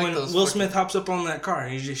 I didn't like when those. Will Smith hops up on that car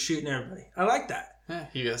and he's just shooting everybody. I like that. Yeah,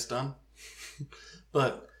 you guys done.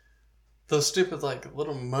 But those stupid, like,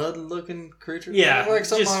 little mud-looking creatures. Yeah. Like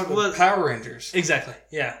some Power Rangers. Exactly.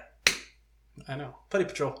 Yeah. I know. Putty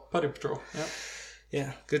Patrol. Yep.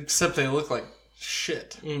 Yeah. Good. Except they look like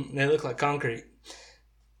shit. They look like concrete.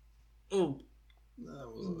 Ooh. That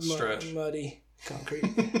was a stretch. Muddy concrete.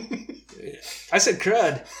 I said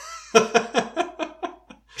crud.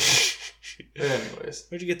 Anyways.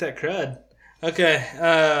 Where'd you get that crud? Okay.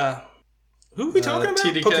 Who are we talking about?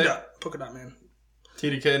 TDK. Polka Dot Man.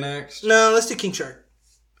 TDK next. No, let's do King Shark.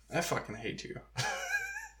 I fucking hate you.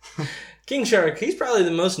 King Shark, he's probably the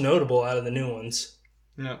most notable out of the new ones.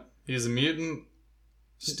 Yeah. He's a mutant.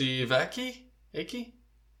 Steve Aoki? I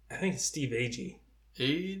think it's Steve Agee.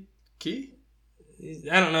 Aoki?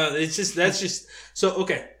 I don't know. That's just... So,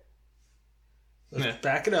 okay. Let's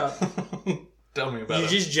back it up. Tell me about it. You're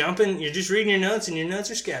just jumping. You're just reading your notes, and your notes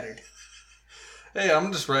are scattered. Hey,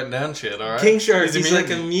 I'm just writing down shit, alright? King Shark, he's like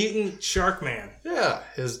a mutant shark man. Yeah,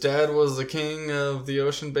 his dad was the king of the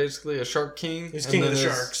ocean, basically, a shark king. He's king of the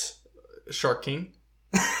sharks. Shark king.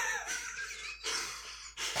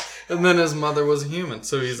 And then his mother was a human,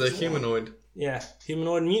 so he's a humanoid. Yeah,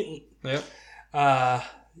 humanoid mutant. Yep.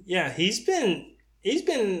 Yeah, he's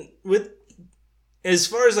been with, as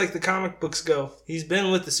far as like the comic books go, he's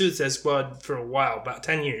been with the Suicide Squad for a while, about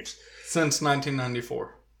 10 years. Since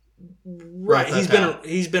 1994. Right,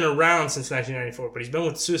 he's been around since 1994, but he's been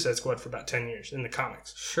with the Suicide Squad for about 10 years in the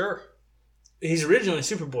comics. Sure. He's originally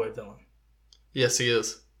Superboy villain. Yes, he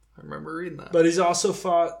is. I remember reading that. But he's also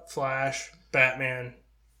fought Flash, Batman,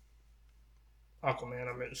 Aquaman,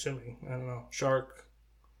 I'm assuming. I don't know. Shark.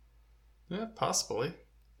 Yeah, possibly.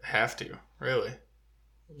 Have to, really.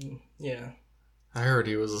 Yeah. I heard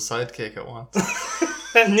he was a sidekick at once.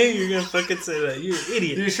 I knew you were going to fucking say that. You're an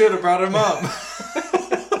idiot. You should have brought him up.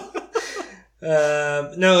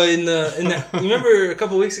 No, in the you remember a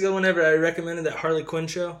couple weeks ago whenever I recommended that Harley Quinn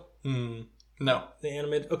show? No. The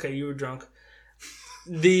animated. Okay, you were drunk.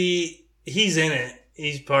 He's in it.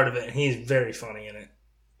 He's part of it. And he's very funny in it.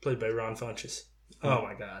 Played by Ron Funches. Oh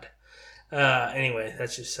my god. Anyway,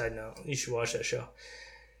 that's just a side note. You should watch that show.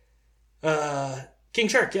 King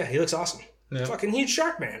Shark, yeah, he looks awesome. Yeah. Fucking huge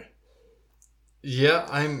shark man. Yeah,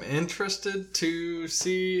 I'm interested to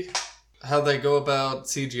see how they go about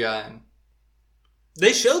CGI.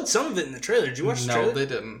 They showed some of it in the trailer. Did you watch the trailer? No, they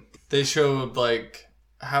didn't. They showed like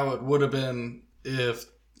how it would have been if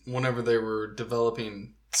whenever they were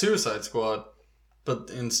developing Suicide Squad, but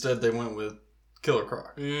instead they went with Killer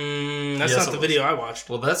Croc. That's not the video I watched.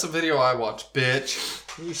 Well, that's a video I watched,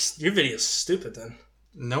 bitch. Your video's stupid then.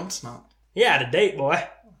 No, it's not. Yeah, out of date, boy.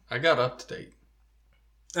 I got up to date.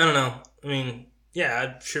 I don't know. I mean,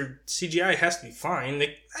 yeah, I'm sure CGI has to be fine.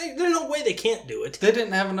 There's no way they can't do it. They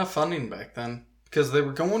didn't have enough funding back then because they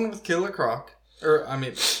were going with Killer Croc.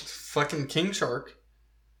 Fucking King Shark.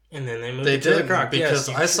 And then they moved to Killer Croc. Because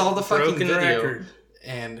yes, I saw the fucking video record.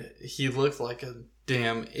 And he looked like a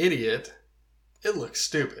damn idiot. It looked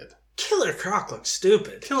stupid. Killer Croc looks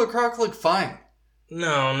stupid. Killer Croc looked fine.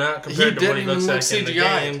 No, not compared to what he looks like CGI. in the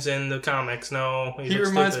games and the comics. No, he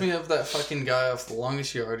reminds me of that fucking guy off The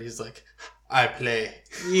Longest Yard. He's like, I play.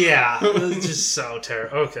 Yeah, it's just so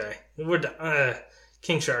terrible. Okay, we're done.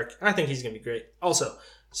 King Shark. I think he's gonna be great. Also,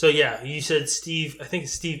 so yeah, you said Steve. I think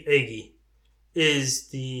it's Steve Agee is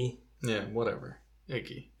the whatever.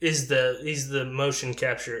 Agee is he's the motion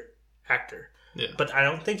capture actor. Yeah, but I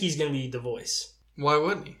don't think he's gonna be the voice. Why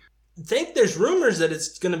wouldn't he? I think there's rumors that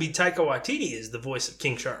it's going to be Taika Waititi is the voice of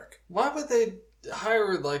King Shark. Why would they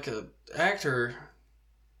hire like a actor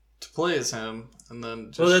to play as him and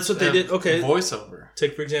then just that's what they did. Okay, voiceover.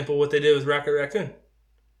 Take for example what they did with Rocket Raccoon.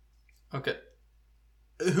 Okay,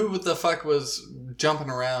 who the fuck was jumping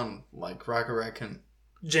around like Rocket Raccoon?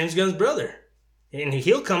 James Gunn's brother, and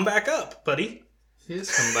he'll come back up, buddy. He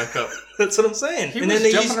is coming back up. That's what I'm saying. He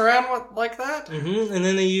was jumping around like that. Mm-hmm. And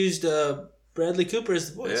then they used Bradley Cooper as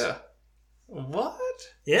the voice. Yeah. What?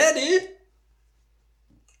 Yeah, dude.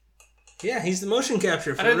 Yeah, he's the motion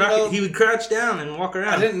capture for Rocket. He would crouch down and walk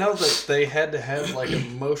around. I didn't know that they had to have like a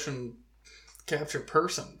motion capture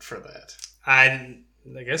person for that. I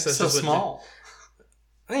guess that's so small.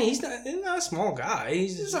 I mean, he's not a small guy.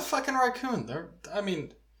 He's a fucking raccoon. Yeah,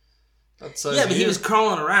 but he was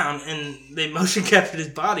crawling around and they motion captured his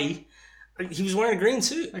body. He was wearing a green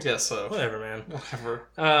suit. I guess so. Whatever, man. Whatever.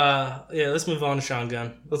 Yeah, let's move on to Sean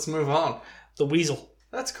Gunn. Let's move on. The Weasel.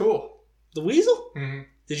 That's cool. The Weasel? Mm-hmm.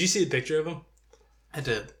 Did you see a picture of him? I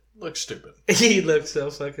did. Looks stupid. He looks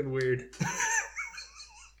so fucking weird.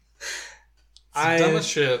 Dumb as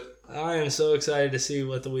shit. I am so excited to see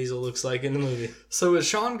what the Weasel looks like in the movie. So is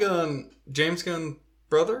Sean Gunn James Gunn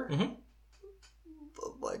brother? Mm-hmm.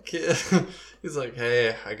 Like, he's like,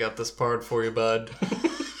 hey, I got this part for you, bud.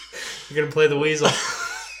 You're gonna play the Weasel.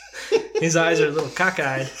 His eyes are a little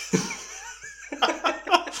cockeyed.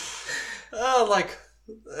 Oh, like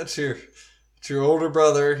that's your older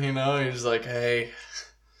brother, you know. He's like, hey,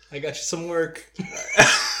 I got you some work.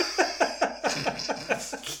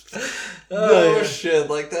 Oh shit!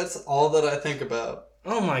 Like that's all that I think about.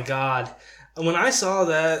 Oh my god! When I saw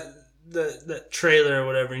that trailer or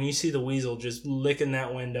whatever, and you see the Weasel just licking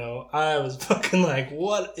that window, I was fucking like,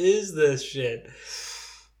 "What is this shit?"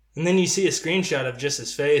 And then you see a screenshot of just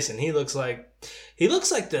his face, and he looks like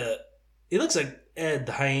Ed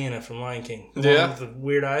the hyena from Lion King. Yeah, with the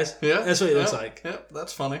weird eyes. Yeah, that's what he looks like. Yep,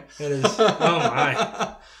 that's funny. It is. Oh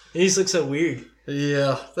my! He just looks so weird.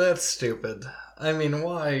 Yeah, that's stupid. I mean,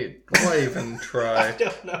 why even try?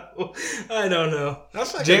 I don't know.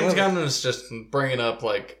 James Gunn is just bringing up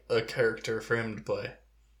like a character for him to play.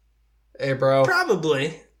 Hey, bro.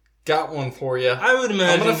 Probably. Got one for you. I would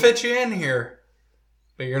imagine. I'm going to fit you in here.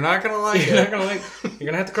 But you're not going to like it. You're going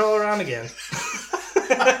to have to crawl around again.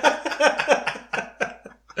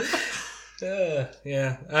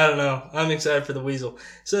 Yeah, I don't know. I'm excited for the Weasel.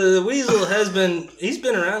 So the Weasel he's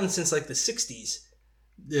been around since like the 60s.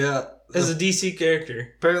 Yeah. As a DC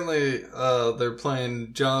character. Apparently, they're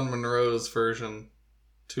playing John Monroe's version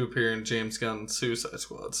to appear in James Gunn's Suicide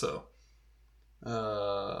Squad, so...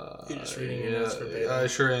 You're just reading your notes verbatim. I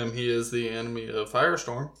sure am. He is the enemy of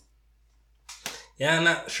Firestorm. Yeah, I'm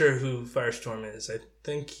not sure who Firestorm is. I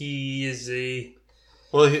think he is a...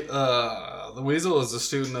 Well, the Weasel is a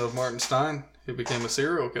student of Martin Stein, who became a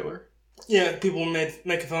serial killer. Yeah, people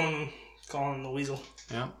making fun of him, calling him the Weasel.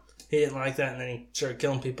 Yeah. He didn't like that, and then he started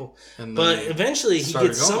killing people. But eventually, he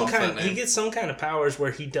gets some kind of powers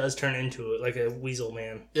where he does turn into it, like a weasel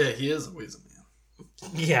man. Yeah, he is a weasel man.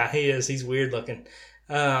 Yeah, he is. He's weird looking.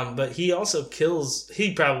 But he also kills.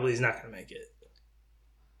 He probably is not going to make it.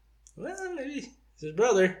 Well, maybe it's his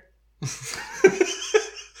brother.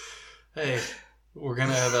 Hey, we're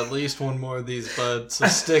gonna have at least one more of these, bud. So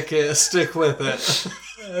stick with it.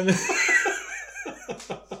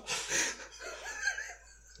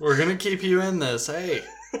 We're gonna keep you in this. Hey,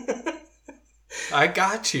 I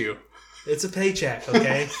got you. It's a paycheck,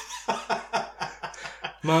 okay?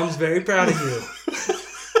 Mom's very proud of you.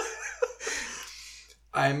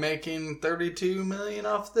 I'm making $32 million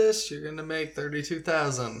off this. You're gonna make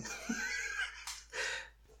 $32,000.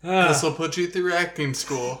 This will put you through acting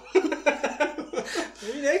school.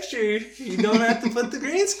 Maybe next year you don't have to put the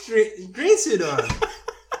green suit on.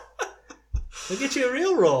 We'll get you a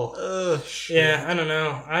real role. Shit. Yeah, I don't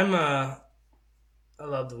know. I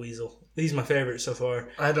love the Weasel. He's my favorite so far.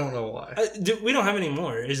 I don't know why. We don't have any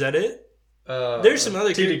more. Is that it? There's some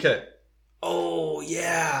other TDK. Oh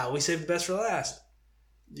yeah, we saved the best for last.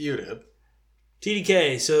 You did.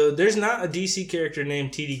 TDK. So there's not a DC character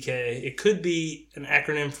named TDK. It could be an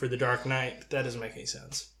acronym for the Dark Knight, but that doesn't make any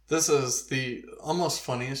sense. This is the almost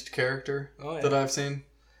funniest character that I've seen.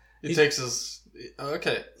 He's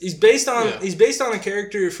based on a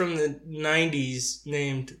character from the 90s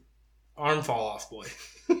named Arm Fall Off Boy.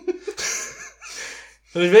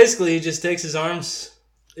 But basically he just takes his arms,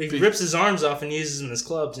 rips his arms off and uses them as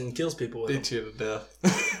clubs and kills people with them. Beats you to death.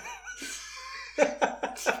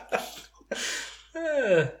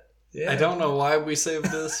 Yeah. I don't know why we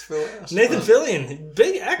saved this for last. Nathan Fillion,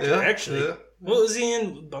 big actor, actually. Yeah. What was he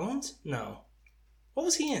in? Bones? No. What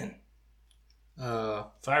was he in?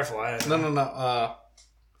 Firefly. No.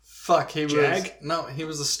 Fuck, he Jag? was... No, he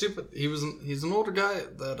was a stupid... He's an older guy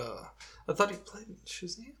that, I thought he played in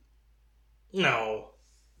Shazam. No.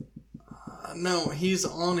 No, he's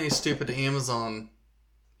on a stupid Amazon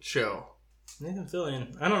show. Nathan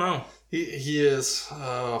Fillion. I don't know. He is...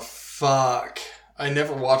 Oh, fuck. I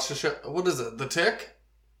never watched the show. What is it? The Tick?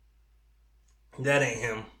 That ain't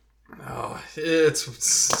him. Oh, it's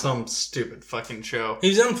some stupid fucking show. He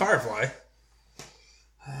was on Firefly.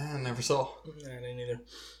 I never saw. I didn't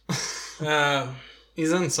either.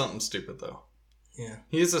 He's in something stupid though. Yeah.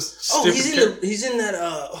 He's a stupid he's in that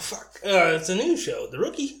it's a new show, The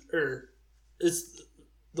Rookie, or it's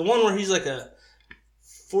the one where he's like a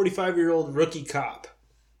 45-year-old rookie cop.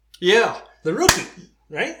 Yeah. The Rookie,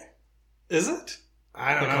 right? Is it?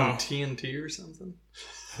 I don't know. On TNT or something?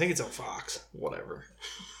 I think it's on Fox. Whatever.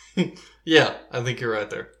 Yeah, I think you're right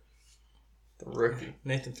there. The Rookie.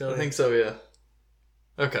 Nathan Fillion. I think so, yeah.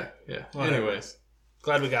 Okay, yeah. Whatever. Anyways.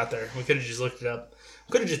 Glad we got there. We could have just looked it up.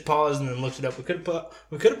 We could have just paused and then looked it up. We could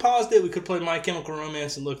have paused it. We could play My Chemical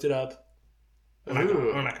Romance and looked it up. We're not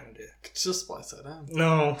going to do it. Just splice that down.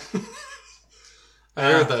 No.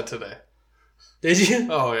 I heard that today. Did you?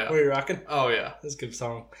 Oh, yeah. Were you rocking? Oh, yeah. That's a good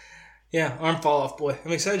song. Yeah, Arm Fall Off Boy.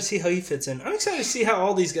 I'm excited to see how he fits in. I'm excited to see how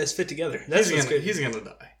all these guys fit together. He's gonna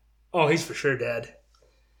die. Oh, he's for sure dead.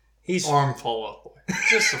 He's Arm Fall Off Boy.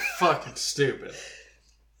 Just so fucking stupid.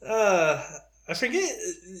 I forget.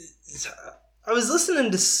 I was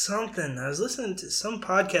listening to something. I was listening to some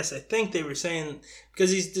podcast. I think they were saying,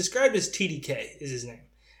 because he's described as TDK is his name,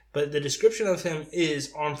 but the description of him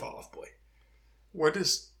is Arm Fall Off Boy. Where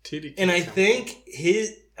does TDK? And I think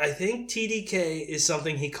TDK is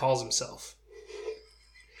something he calls himself.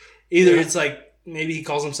 Either it's like maybe he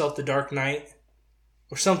calls himself the Dark Knight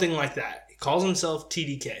or something like that. He calls himself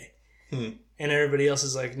TDK. And everybody else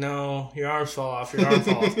is like, no, your arms fall off. Your arm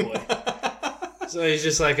fall off, boy. So he's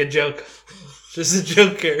just like a joke. Just a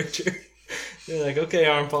joke character. They're like, okay,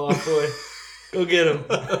 arm fall off, boy. Go get him.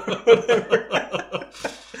 Whatever.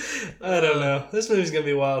 I don't know. This movie's going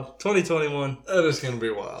to be wild. 2021. That is going to be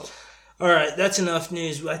wild. All right, that's enough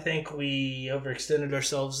news. I think we overextended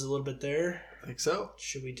ourselves a little bit there. I think so.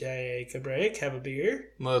 Should we take a break? Have a beer?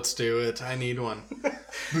 Let's do it. I need one.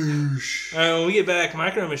 Boosh. When we get back,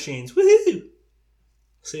 Micro Machines. Woohoo!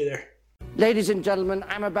 See you there. Ladies and gentlemen,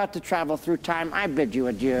 I'm about to travel through time. I bid you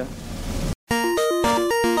adieu.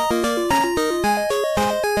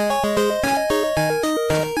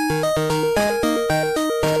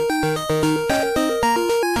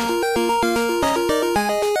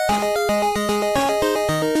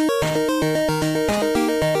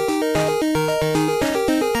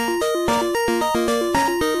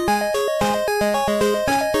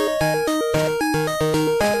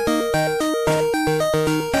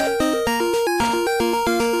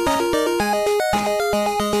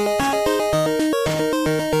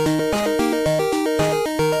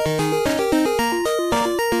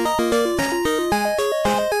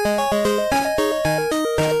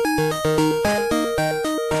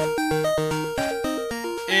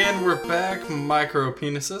 Micro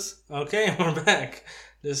penises. Okay, we're back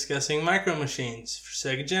discussing Micro Machines for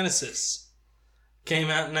Sega Genesis. Came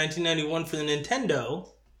out in 1991 for the Nintendo.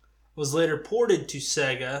 Was later ported to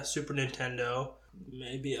Sega, Super Nintendo,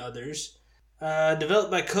 maybe others.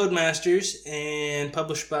 Developed by Codemasters and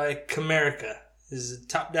published by Camerica. This is a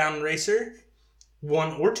top-down racer,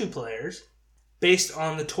 1 or 2 players. based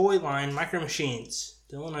on the toy line Micro Machines.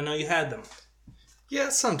 Dylan, I know you had them. Yeah,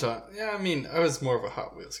 sometimes. Yeah, I mean, I was more of a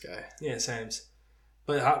Hot Wheels guy. Yeah, same.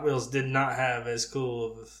 But Hot Wheels did not have as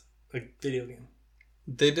cool of a video game.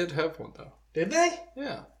 They did have one, though. Did they?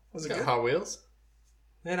 Yeah. Was it Got good? Hot Wheels.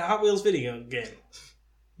 They had a Hot Wheels video game.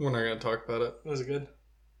 We're not going to talk about it. Was it good?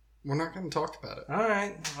 We're not going to talk about it. All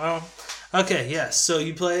right. Well, okay, yes. So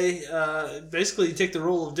you play, basically you take the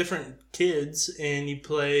role of different kids and you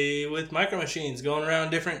play with Micro Machines going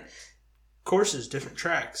around different courses, different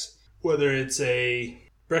tracks. Whether it's a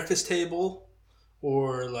breakfast table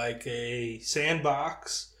or like a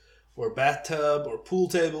sandbox or bathtub or pool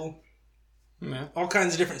table. Yeah. All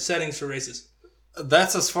kinds of different settings for races.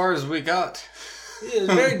 That's as far as we got. It was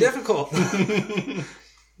very difficult.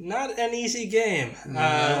 Not an easy game.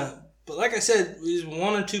 No. But like I said, it was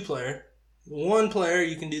 1 or 2 player. 1 player,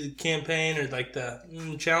 you can do the campaign or like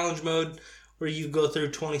the challenge mode where you go through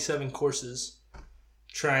 27 courses.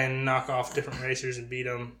 Try and knock off different racers and beat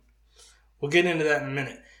them. We'll get into that in a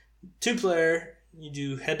minute. 2 player, you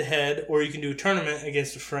do head-to-head, or you can do a tournament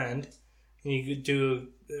against a friend. And you could do,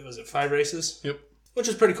 5 races? Yep. Which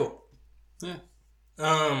is pretty cool. Yeah.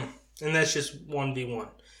 And that's just 1v1.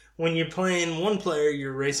 When you're playing 1 player,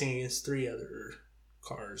 you're racing against 3 other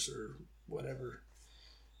cars or whatever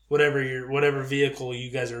vehicle you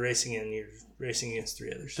guys are racing in. You're racing against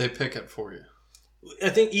 3 others. They pick it for you. I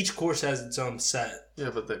think each course has its own set. Yeah,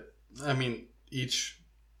 but each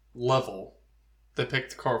level, they pick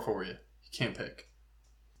the car for you. You can't pick.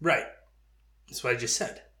 Right. That's what I just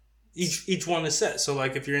said. Each one is set. So,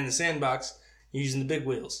 like, if you're in the sandbox, you're using the big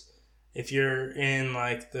wheels. If you're in,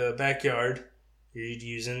 like, the backyard, you're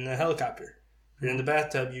using the helicopter. If you're in the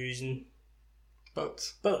bathtub, you're using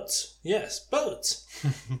Boats. boats. Yes, boats.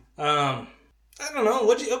 I don't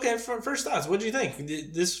know. First thoughts. What do you think?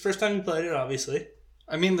 This is the first time you played it, obviously.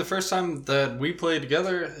 I mean, the first time that we played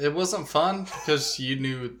together, it wasn't fun because you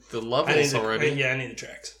knew the levels already. I knew the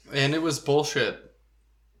tracks. And it was bullshit.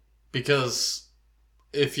 Because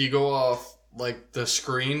if you go off, like, the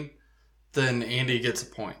screen, then Andy gets a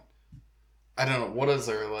point. I don't know, what is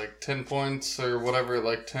there, like 10 points or whatever,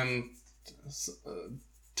 like 10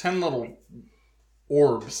 little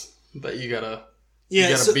orbs that you gotta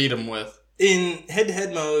beat them with. In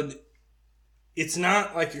head-to-head mode, it's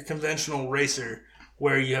not like your conventional racer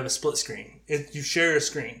where you have a split screen. You share a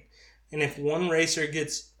screen. And if one racer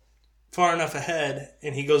gets far enough ahead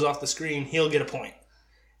and he goes off the screen, he'll get a point.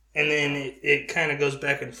 And then it kind of goes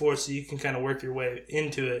back and forth so you can kind of work your way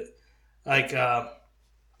into it. Like, I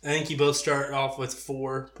think you both start off with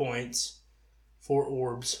 4 points. 4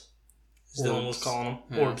 orbs. As Dylan was calling them.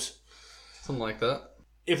 Yeah. Orbs. Something like that.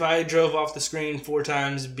 If I drove off the screen 4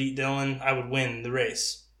 times and beat Dylan, I would win the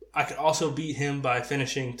race. I could also beat him by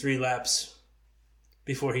finishing 3 laps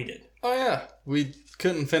before he did. Oh, yeah. We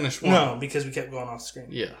couldn't finish one. No, because we kept going off the screen.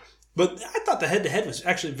 Yeah. But I thought the head-to-head was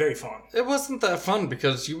actually very fun. It wasn't that fun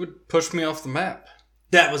because you would push me off the map.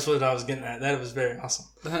 That was what I was getting at. That was very awesome.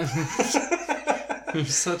 You're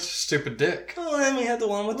such a stupid dick. Oh, and we had the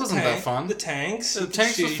one with the tanks. Wasn't that fun? The tanks. The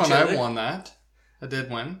tanks was fun. I won that. I did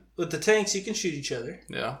win. With the tanks, you can shoot each other.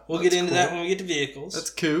 Yeah. We'll get into that when we get to vehicles. That's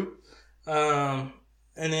cool. And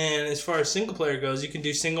then as far as single player goes, you can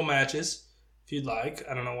do single matches if you'd like.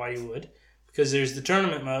 I don't know why you would. Because there's the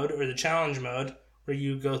tournament mode or the challenge mode where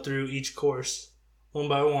you go through each course one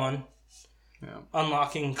by one. Yeah.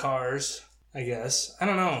 Unlocking cars, I guess. I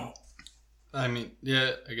don't know. I mean,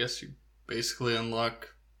 yeah, I guess you basically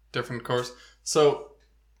unlock different cars. So,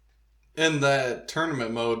 in that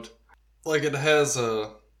tournament mode, like it has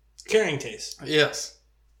a... Carrying case. Yes,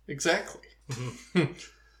 exactly. Mm-hmm.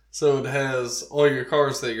 So it has all your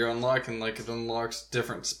cars that you're unlocking, like it unlocks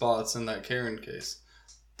different spots in that carrying case.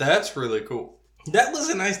 That's really cool. That was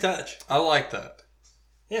a nice touch. I like that.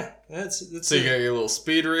 Yeah, that's so you got your little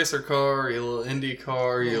speed racer car, your little Indy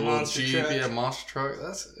car, your little Jeep, monster truck.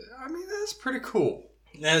 That's pretty cool.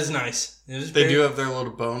 That is nice. They do have their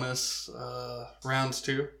little bonus rounds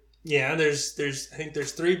too. Yeah, there's I think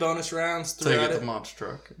there's 3 bonus rounds throughout to get the monster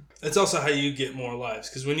truck. It's also how you get more lives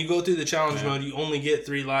because when you go through the challenge mode, you only get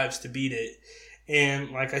 3 lives to beat it.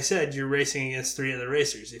 And like I said, you're racing against 3 other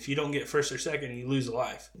racers. If you don't get first or second, you lose a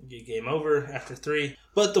life. You get game over after 3.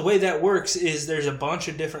 But the way that works is there's a bunch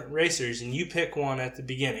of different racers, and you pick one at the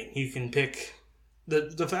beginning. You can pick...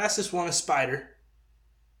 The fastest one is Spider.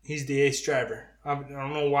 He's the ace driver. I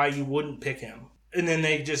don't know why you wouldn't pick him. And then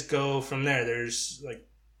they just go from there. There's like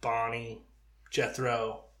Bonnie,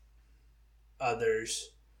 Jethro, others,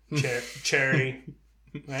 Cherry...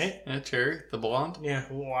 Right? Yeah, Cherry, the blonde. Yeah.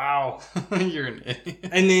 Wow. You're an idiot.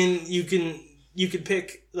 And then you can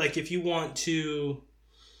pick, like, if you want to...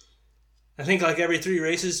 I think like every 3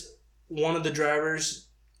 races, one of the drivers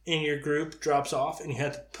in your group drops off and you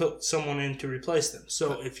have to put someone in to replace them.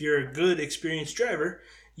 So if you're a good, experienced driver,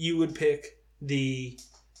 you would pick the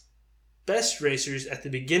best racers at the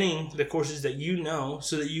beginning, the courses that you know,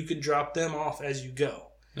 so that you could drop them off as you go.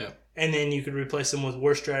 Yeah. And then you could replace them with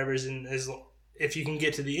worse drivers, and if you can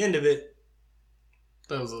get to the end of it.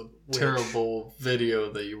 That was a terrible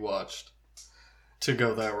video that you watched to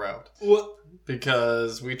go that route. What?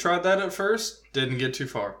 Because we tried that at first, didn't get too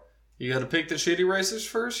far. You got to pick the shitty racers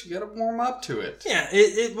first. You got to warm up to it. Yeah,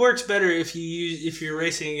 it works better if you're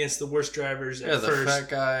racing against the worst drivers at first. Yeah, the fat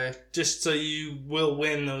guy. Just so you will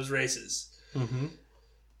win those races. Mm-hmm.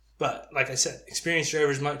 But like I said, experienced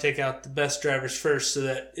drivers might take out the best drivers first, so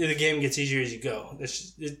that the game gets easier as you go.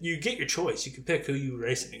 You get your choice. You can pick who you're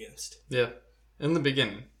racing against. Yeah, in the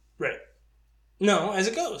beginning. Right. No, as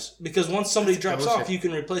it goes, because once somebody drops off, you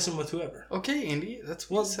can replace them with whoever. Okay, Andy, that's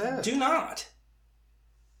what you said. Do not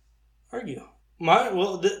argue.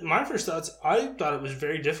 My first thoughts, I thought it was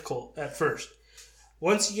very difficult at first.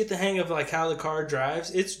 Once you get the hang of like how the car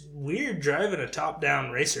drives, it's weird driving a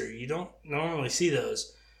top-down racer. You don't normally see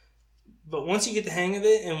those. But once you get the hang of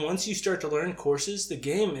it, and once you start to learn courses, the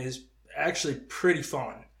game is actually pretty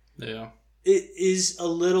fun. Yeah. It is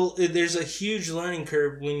there's a huge learning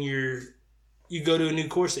curve when you go to a new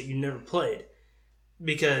course that you never played,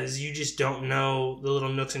 because you just don't know the little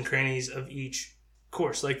nooks and crannies of each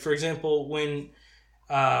course. Like, for example, when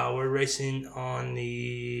we're racing on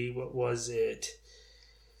the, what was it?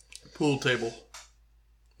 Pool table.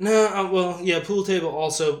 No, pool table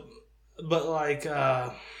also, but like,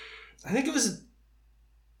 I think it was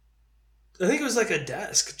like a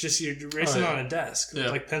desk. Just you're racing on a desk,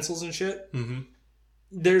 like pencils and shit. Mm-hmm.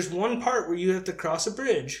 There's one part where you have to cross a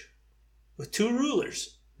bridge with 2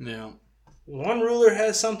 rulers. Yeah. One ruler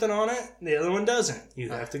has something on it, the other one doesn't. You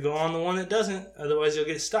have to go on the one that doesn't, otherwise you'll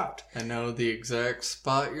get stopped. I know the exact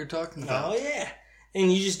spot you're talking about. Oh, yeah.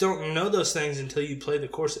 And you just don't know those things until you play the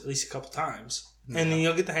course at least a couple times. Yeah. And then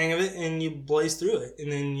you'll get the hang of it, and you blaze through it.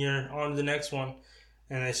 And then you're on to the next one,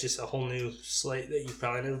 and it's just a whole new slate that you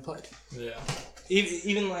probably never played. Yeah.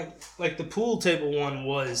 Even like the pool table one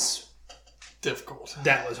was difficult.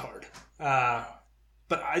 That was hard.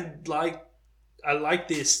 But I like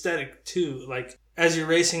the aesthetic too. Like, as you're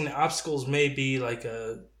racing, the obstacles may be like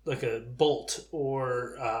a bolt,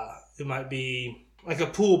 or it might be like a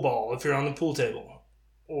pool ball if you're on the pool table,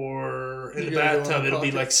 or in the bathtub it'll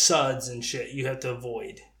be like suds and shit you have to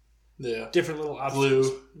avoid. Yeah. Different little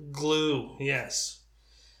obstacles. Glue, yes.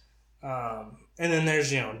 And then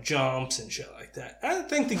there's jumps and shit like that. I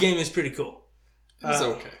think the game is pretty cool. It's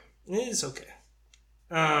okay. It is okay.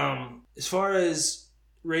 As far as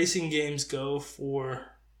racing games go for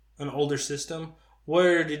an older system,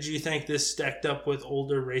 where did you think this stacked up with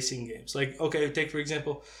older racing games? Like, okay, take for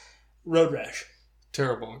example, Road Rash.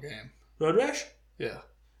 Terrible game. Road Rash? Yeah.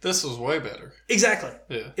 This was way better. Exactly.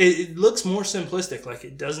 Yeah. It looks more simplistic.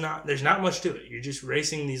 Like, there's not much to it. You're just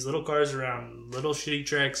racing these little cars around little shitty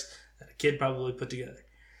tracks that a kid probably put together.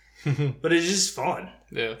 But it's just fun.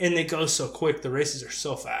 Yeah. And it goes so quick. The races are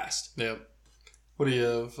so fast. Yeah. What do you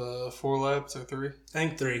have, 4 laps or 3? I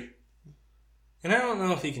think 3. And I don't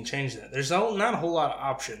know if you can change that. There's not a whole lot of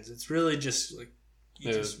options. It's really just like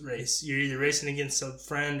you just race. You're either racing against a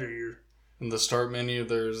friend or you're... In the start menu,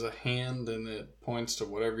 there's a hand and it points to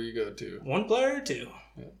whatever you go to. 1 player or 2.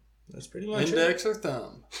 Yeah. That's pretty much Index or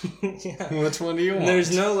thumb. Yeah. Which one do you want?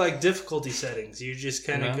 There's no difficulty settings. You just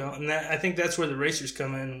kind of go... And I think that's where the racers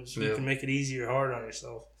come in. So you can make it easy or hard on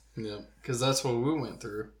yourself. Yeah. Because that's what we went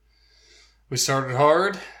through. We started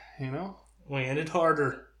hard, We ended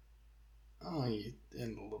harder. Oh, you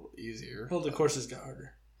end a little easier. Well, the courses got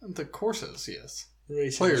harder. The courses, yes. The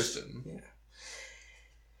racers. Players didn't. Yeah.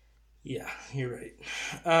 Yeah, you're right.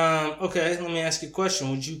 Okay, let me ask you a question.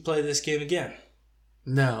 Would you play this game again?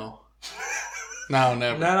 No. No,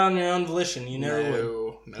 never. Not on your own volition. You never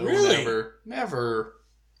would. No, really? Never. Never.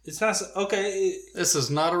 It's not... Okay. This is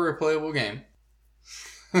not a replayable game.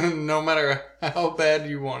 No matter how bad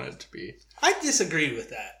you want it to be. I disagree with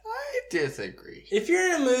that. I disagree. If you're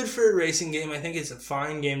in a mood for a racing game, I think it's a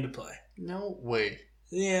fine game to play. No way.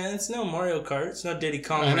 Yeah, it's no Mario Kart. It's no Diddy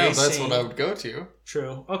Kong I know, Racing. that's what I would go to.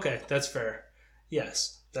 True. Okay, that's fair.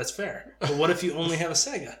 Yes, that's fair. But what if you only have a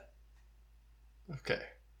Sega? Okay.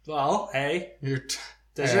 Well, hey.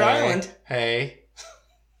 Desert hey, Island. Hey.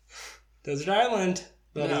 Desert Island,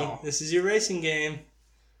 buddy. No. This is your racing game.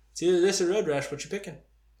 It's either this or Road Rash. What you picking?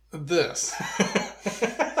 This.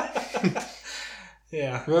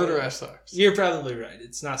 Yeah. Road Rash sucks. You're probably right.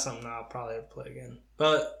 It's not something I'll probably ever play again.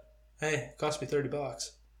 But, hey, it cost me $30.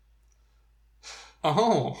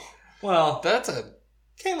 Oh. Well, That's a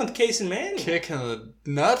came with case and manual. kick in the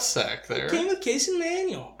nutsack there. Came with case and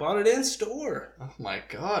manual. Bought it in store. Oh my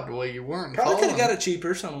god, well you weren't Probably could have following. got it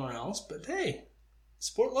cheaper somewhere else, but hey,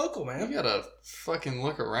 support local, man. You gotta fucking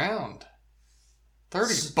look around.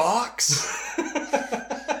 $30?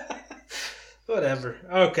 Whatever.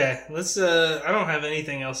 Okay, let's. I don't have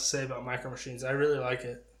anything else to say about Micro Machines. I really like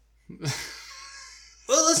it.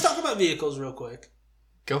 Well, let's talk about vehicles real quick.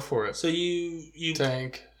 Go for it. So you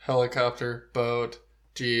Tank, helicopter, boat,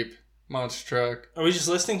 jeep, monster truck. are we just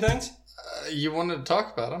listing things? You wanted to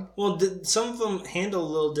talk about them. Well, some of them handle a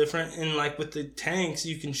little different, and like with the tanks,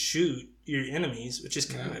 you can shoot your enemies, which is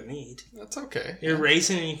kind of neat. That's okay. You're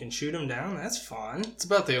racing and you can shoot them down. That's fun. It's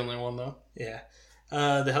about the only one though. Yeah.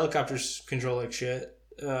 The helicopters control like shit.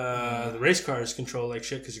 The race cars control like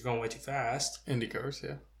shit because you're going way too fast. Indy cars,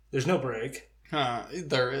 yeah. There's no brake.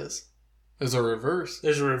 There is. There's a reverse.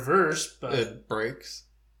 There's a reverse, but It brakes.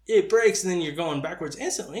 it breaks and then you're going backwards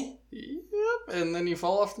instantly. Yep, and then you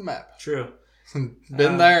fall off the map. True.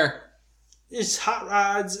 Been there. It's hot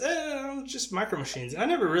rods, just Micro Machines. I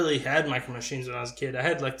never really had Micro Machines when I was a kid. I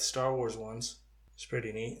had like the Star Wars ones. It's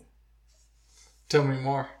pretty neat. Tell me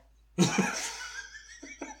more. The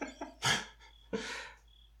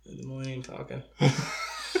Millennium Falcon.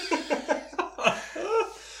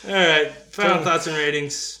 Alright, final thoughts and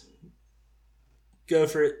ratings. Go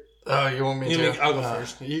for it. Oh, you want me to? I'll go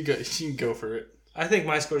first. You can go for it. I think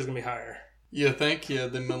my score is going to be higher. You think? Yeah,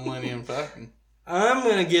 the Millennium Falcon. I'm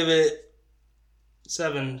going to give it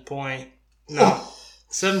 7.9.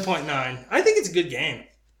 I think it's a good game.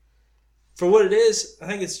 For what it is, I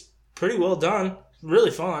think it's pretty well done.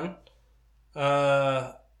 Really fun.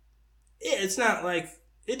 It's not like...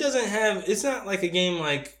 It's not like a game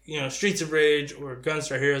like, Streets of Rage or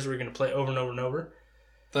Gunstar Heroes where you're going to play over and over and over.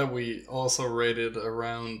 That we also rated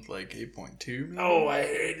around like 8.2. maybe? Oh, I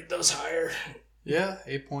hated those higher. Yeah,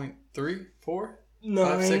 8.3, 4, 9.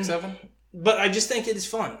 5, 6, 7. But I just think it is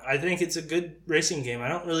fun. I think it's a good racing game. I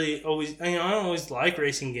don't always like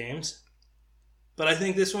racing games. But I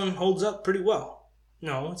think this one holds up pretty well.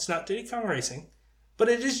 No, it's not Diddy Kong Racing. But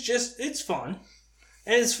it's fun.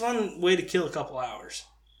 And it's a fun way to kill a couple hours.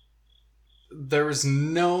 There is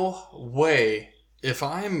no way, if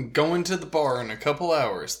I'm going to the bar in a couple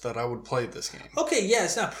hours, that I would play this game. Okay, yeah,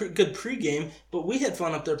 it's not good pre-game, but we had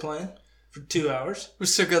fun up there playing for 2 hours. We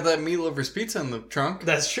still got that meat lovers pizza in the trunk.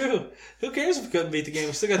 That's true. Who cares if we couldn't beat the game?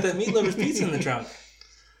 We still got that meat lovers pizza in the trunk.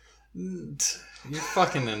 You're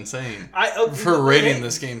fucking insane For rating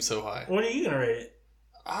this game so high. What are you going to rate it?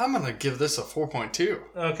 I'm going to give this a 4.2.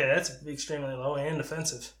 Okay, that's extremely low and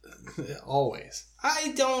offensive. Always.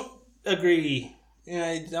 I don't agree. And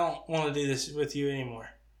I don't want to do this with you anymore.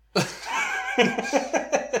 I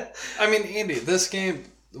mean, Andy, this game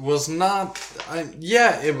was not...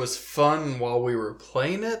 it was fun while we were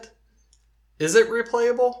playing it. Is it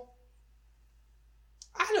replayable?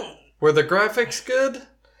 I don't... Were the graphics good?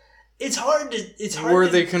 It's hard to... Were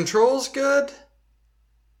the controls good?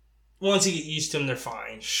 Once you get used to them, they're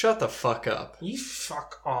fine. Shut the fuck up. You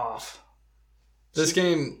fuck off. This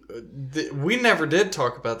game... we never did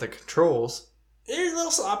talk about the controls. They're a little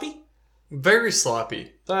sloppy. Very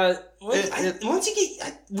sloppy. But once you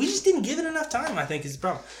get... we just didn't give it enough time, I think, is the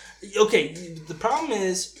problem. Okay, the problem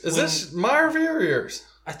is... Is this my review or yours?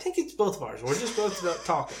 I think it's both of ours. We're just both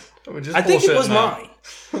talking. I think it was mine.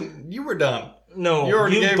 You were done. No, you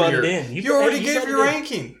already gave butted in. You already gave your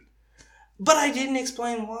ranking. But I didn't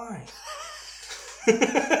explain why.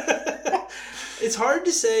 It's hard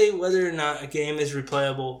to say whether or not a game is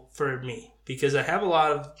replayable for me because I have a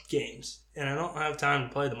lot of games and I don't have time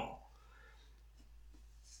to play them all.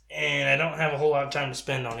 And I don't have a whole lot of time to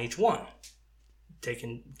spend on each one.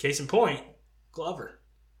 Taking case in point, Glover.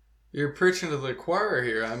 You're preaching to the choir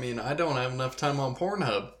here. I mean, I don't have enough time on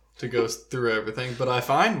Pornhub to go through everything, but I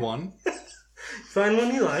find one. Find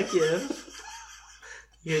one you like, yeah.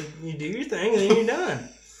 You do your thing and then you're done.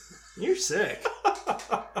 You're sick.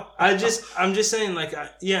 I'm just saying, like,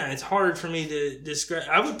 it's hard for me to describe.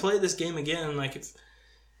 I would play this game again, like, if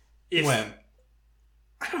when?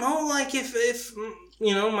 I don't know, like, if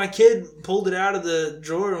my kid pulled it out of the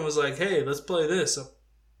drawer and was like, hey, let's play this. So,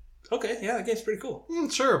 okay, yeah, that game's pretty cool.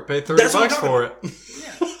 Sure, pay $30 for it.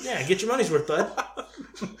 Yeah, get your money's worth, bud.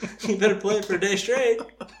 You better play it for a day straight.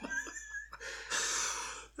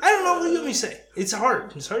 I don't know what you want me to say. It's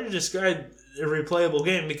hard. It's hard to describe a replayable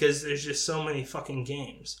game because there's just so many fucking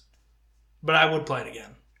games. But I would play it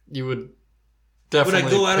again. You would definitely...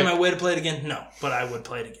 Would I go out of my way to play it again? No, but I would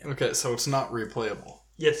play it again. Okay, so it's not replayable.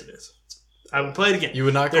 Yes, it is. I would play it again. You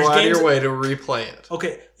would not go out of your way to replay it.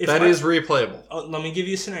 Okay. That is replayable. Oh, let me give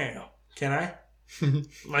you a scenario. Can I?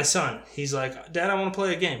 My son, he's like, Dad, I want to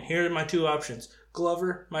play a game. Here are my 2 options.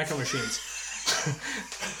 Glover, Micro Machines.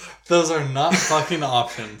 Those are not fucking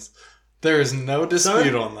options. There is no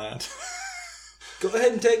dispute on that. Go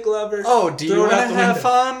ahead and take Glover. Oh, do you Throw want it to out the have window.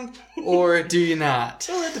 fun or do you not?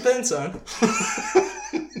 Well, it depends, son.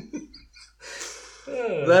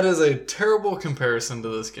 That is a terrible comparison to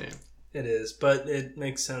this game. It is, but it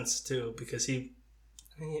makes sense too because he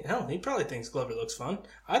probably thinks Glover looks fun.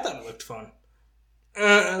 I thought it looked fun.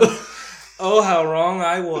 Oh, how wrong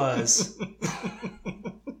I was.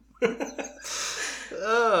 We're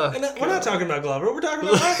not talking about Glover. We're talking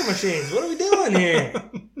about Micro Machines. What are we doing here?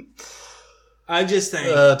 I just think...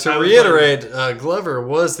 to reiterate, Glover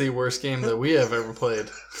was the worst game that we have ever played.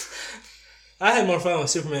 I had more fun with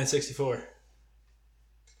Superman 64.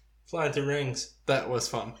 Flying through rings. That was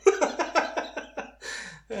fun.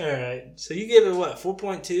 Alright. So you gave it what?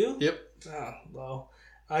 4.2? Yep. Oh, low.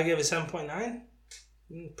 I gave it 7.9?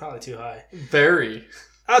 Probably too high. Very.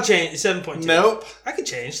 I'll change 7.2. Nope. I could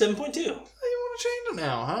change 7.2. You want to change it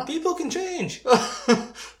now, huh? People can change.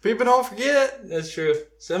 People don't forget. That's true.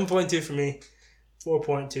 7.2 for me.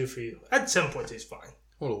 4.2 for you. 7.2 is fine.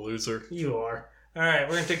 What a loser. You are. Alright,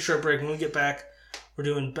 we're going to take a short break. When we get back, we're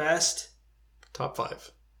doing best. Top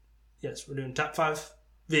 5. Yes, we're doing top 5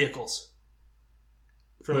 vehicles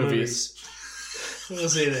from movies. We'll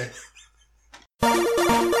see you there.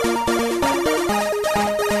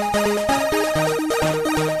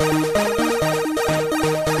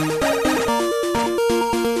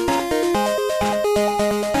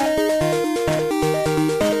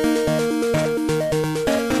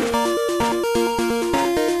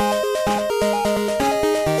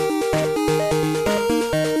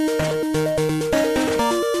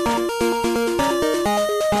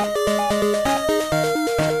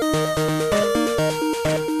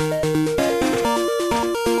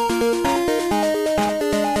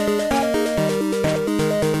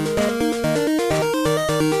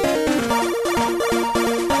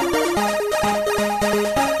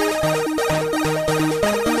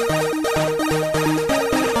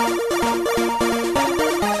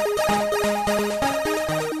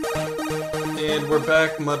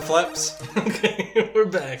 Mud flaps. Okay, we're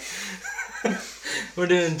back. We're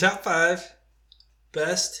doing top 5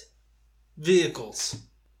 best vehicles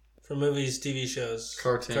for movies, TV shows,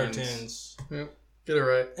 cartoons. Yep. Get it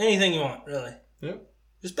right. Anything you want, really. Yep.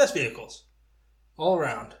 Just best vehicles. All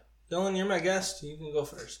around. Dylan, you're my guest. You can go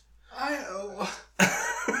first. I'm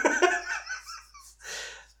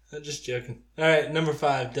just joking. Alright, number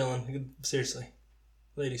 5, Dylan. Seriously.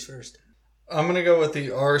 Ladies first. I'm going to go with the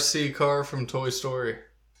RC car from Toy Story.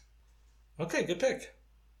 Okay, good pick.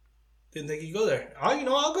 Didn't think you'd go there. Oh,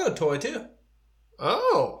 I'll go toy too.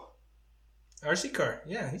 Oh. RC car.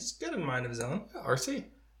 Yeah, he's got a mind of his own. Yeah, RC.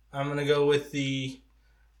 I'm going to go with the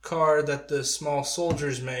car that the small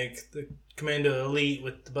soldiers make, the Commando Elite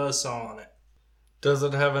with the buzzsaw on it. Does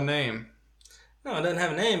it have a name? No, it doesn't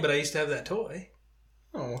have a name, but I used to have that toy.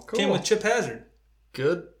 Oh, cool. Came with Chip Hazard.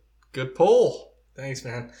 Good pull. Thanks,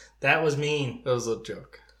 man. That was mean. That was a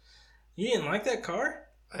joke. You didn't like that car?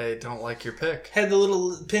 I don't like your pick. Had the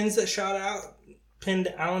little pins that shot out, pinned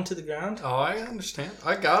Alan to the ground? Oh, I understand.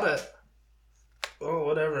 I got it. Oh,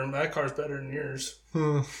 whatever. My car's better than yours.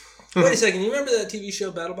 Wait a second. You remember that TV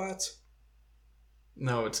show BattleBots?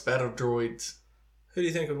 No, it's Battle Droids. Who do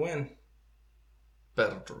you think would win?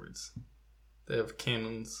 Battle Droids. They have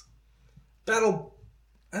cannons.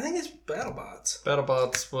 I think it's BattleBots.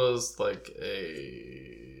 BattleBots was like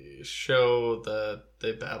a show that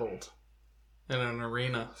they battled in an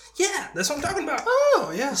arena. Yeah, that's what I'm talking about.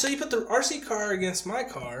 Oh, yeah. So you put the RC car against my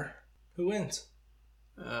car. Who wins?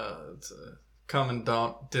 It's a common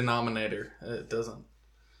denominator. It doesn't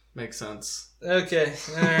make sense. Okay.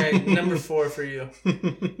 All right. Number 4 for you.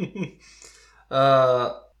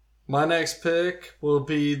 My next pick will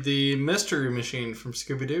be the Mystery Machine from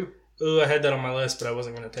Scooby-Doo. Ooh, I had that on my list, but I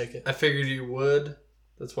wasn't going to take it. I figured you would.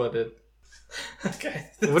 That's what I did. Okay.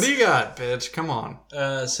 What do you got, bitch? Come on.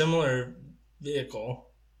 Similar vehicle.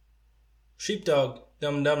 Sheepdog.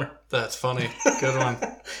 Dumb and Dumber. That's funny. Good one.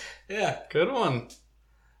 Yeah. Good one.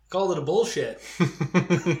 Called it a bullshit.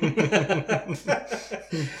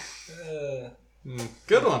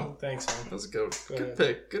 Good one. Thanks, man. Let's go. Good ahead.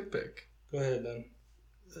 pick. Good pick. Go ahead, then.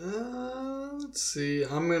 Let's see.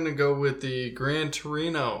 I'm going to go with the Gran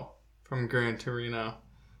Torino from Gran Torino.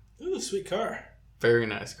 Ooh, sweet car. Very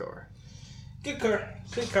nice car. Good car.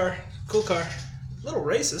 Sweet car. Cool car. A little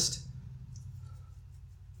racist.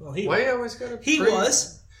 Well, he Why was. you always got to He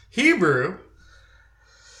was. Hebrew.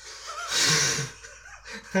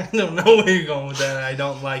 I don't know where you're going with that. I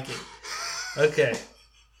don't like it. Okay.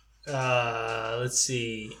 Let's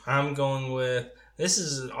see. I'm going with... This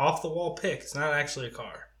is an off-the-wall pick. It's not actually a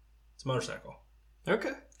car. It's a motorcycle.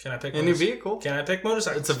 Okay. Can I pick any vehicle? Can I pick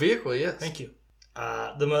motorcycle? It's a vehicle, yes. Thank you.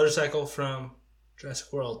 The motorcycle from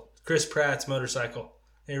Jurassic World. Chris Pratt's motorcycle.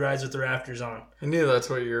 He rides with the rafters on. I knew that's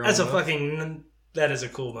what you're That's a fucking... That is a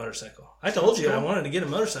cool motorcycle. I told you I wanted to get a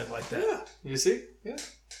motorcycle like that. Yeah. You see? Yeah.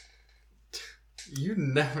 You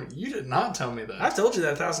did not tell me that. I've told you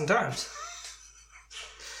that 1,000 times.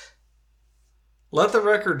 Let the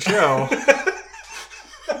record show.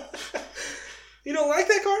 You don't like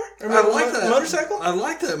that car? I like that motorcycle? I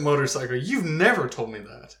like that motorcycle. You've never told me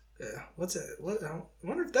that. Yeah. What's it? What? I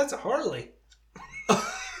wonder if that's a Harley. I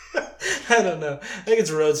don't know. I think it's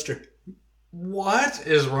a Roadster. What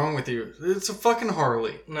is wrong with you? It's a fucking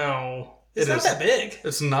Harley. No. It's not that big.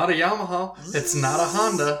 It's not a Yamaha. It's not a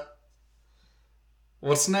Honda.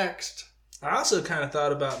 What's next? I also kind of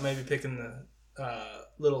thought about maybe picking the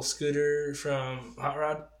little scooter from Hot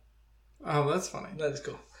Rod. Oh, that's funny. That is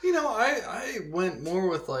cool. You know, I went more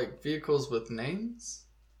with like vehicles with names.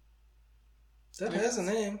 That has a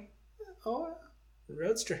name. Oh,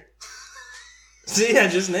 Roadster. See, I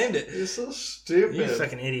just named it. you're so stupid. You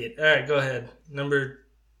fucking idiot. All right, go ahead. Number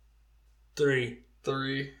 3.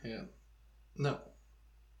 3, yeah. No.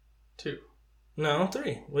 2. No,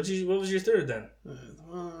 3. What was your third then?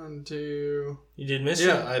 1, 2. You did Mystery?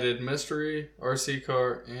 Yeah, I did Mystery, RC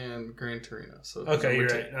Car, and Gran Torino. So okay, you're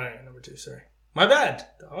right. All right, number 2, sorry. My bad,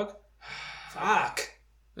 dog. Fuck.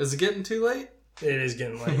 Is it getting too late? It is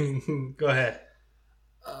getting late. Go ahead.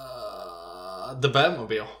 The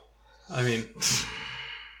Batmobile. I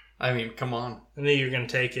mean, come on. I knew you were going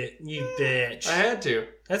to take it. You bitch. I had to.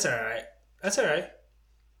 That's all right. That's all right.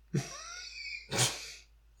 It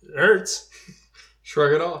hurts.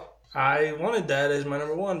 Shrug it off. I wanted that as my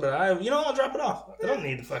number 1, but I'll drop it off. I don't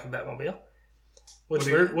need the fucking Batmobile.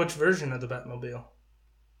 Which version of the Batmobile?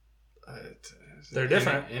 They're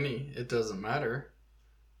different. It doesn't matter.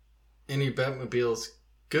 Any Batmobile's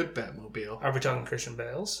good Batmobile. Are we talking Christian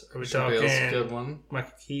Bale's? Are we Christian talking Bale's a good one.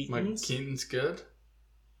 Michael Keaton's? Michael Keaton's good.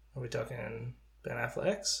 Are we talking Ben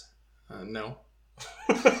Affleck's? No.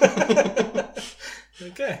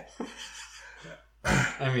 Okay.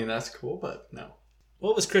 I mean, that's cool, but no.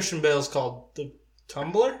 What was Christian Bale's called? The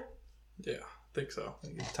Tumbler? Yeah, I think so.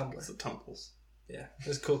 Tumbler. It's the Tumbles. Yeah,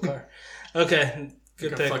 it's a cool car. Okay,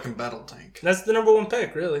 good pick. A fucking battle tank. That's the number 1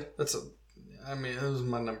 pick, really. It was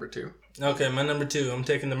my number 2. Okay, my number 2. I'm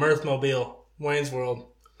taking the Mirthmobile, Wayne's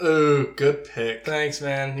World. Ooh, good pick. Thanks,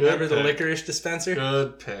 man. Good Remember the pick. licorice dispenser?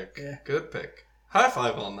 Good pick. Yeah. Good pick. High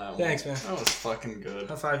five on that one. Thanks, man. That was fucking good.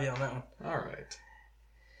 High five you on that one. All right.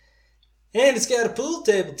 And it's got a pool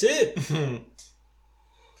table, too.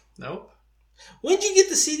 Nope. When'd you get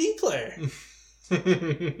the CD player?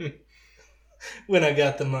 When I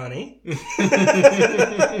got the money.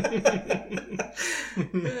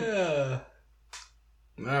 Yeah.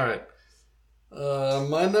 All right.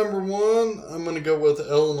 My number 1, I'm going to go with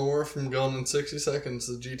Eleanor from Gone in 60 Seconds,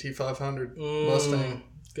 the GT500 Mustang.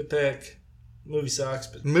 Good pick. Movie sucks,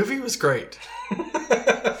 but... The movie was great.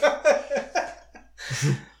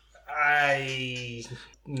 I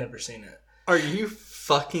never seen it. Are you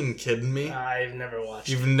fucking kidding me? I've never watched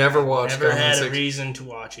it. You've never watched Never Gone in had 60 a reason to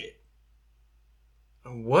watch it.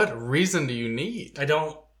 What reason do you need? I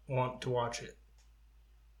don't want to watch it.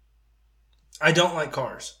 I don't like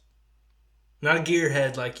cars. Not a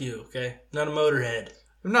gearhead like you, okay? Not a motorhead.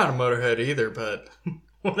 I'm not a motorhead either, but...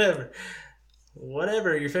 Whatever.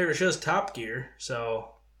 Your favorite show's Top Gear,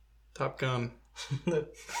 so... Top Gun. Get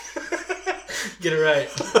it right.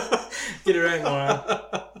 Get it right, moron.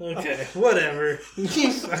 Okay, whatever.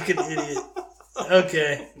 You fucking idiot.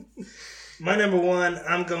 Okay. My number 1,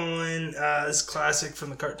 I'm going... this classic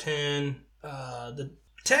from the cartoon. The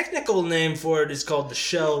technical name for it is called the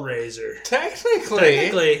Shell Razor.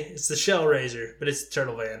 Technically, it's the Shell Razor, but it's the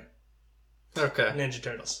Turtle Van. Okay. Ninja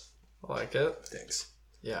Turtles. I like it. Thanks.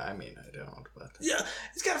 Yeah, I mean, I don't, but... Yeah,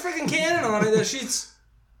 it's got a freaking cannon on it that shoots...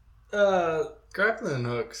 grappling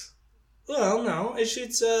hooks. Well, no. It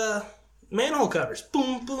shoots manhole covers.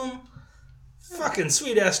 Boom, boom. Fucking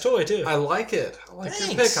sweet-ass toy, too. I like it. I like your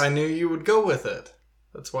Thanks. pick. I knew you would go with it.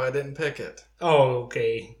 That's why I didn't pick it. Oh,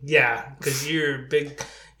 okay. Yeah, because you're a big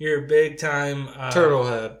time...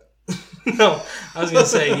 Turtlehead. No, I was going to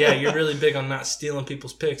say, yeah, you're really big on not stealing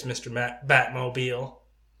people's picks, Mr. Batmobile.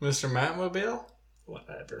 Mr. Mattmobile?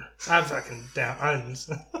 Whatever. I'm fucking down.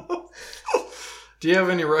 Do you have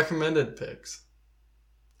any recommended picks?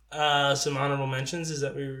 Some honorable mentions. Is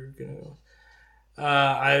that what we were gonna go?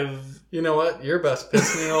 You know what? You're about to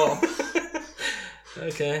piss me off.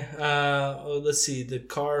 Okay. Let's see. The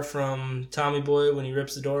car from Tommy Boy when he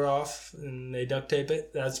rips the door off and they duct tape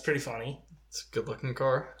it. That's pretty funny. It's a good looking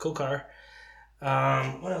car. Cool car.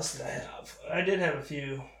 What else did I have? I did have a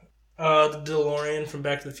few. The DeLorean from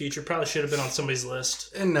Back to the Future probably should have been on somebody's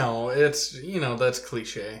list. And no, it's, that's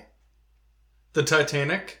cliche. The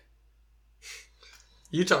Titanic.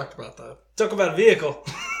 You talked about that. Talk about a vehicle.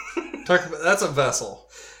 That's a vessel.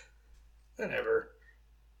 Whatever.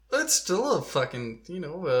 It's still a fucking,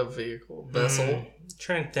 a vehicle. Vessel.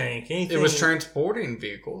 Trying to think. Anything... It was transporting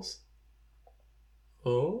vehicles.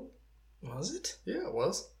 Oh? Was it? Yeah, it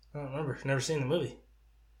was. I don't remember. Never seen the movie.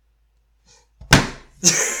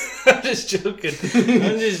 I'm just joking.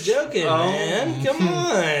 Man. Come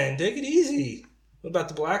on. Take it easy. What about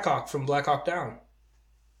the Black Hawk from Black Hawk Down?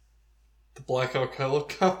 The Black Hawk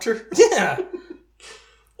helicopter? Yeah.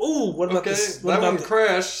 Ooh, what about this? That one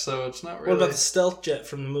crashed, so it's not really... What about the stealth jet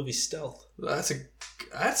from the movie Stealth? That's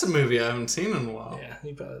a movie I haven't seen in a while. Yeah,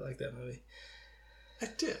 you probably like that movie. I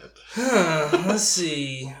did. Let's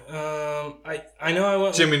see. I know I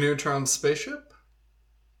went... Jimmy Neutron's spaceship?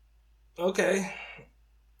 Okay.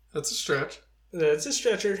 That's a stretch. That's a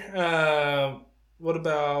stretcher. What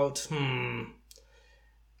about...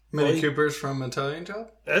 Mini Coopers from Italian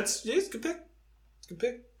Job? It's a good pick. Good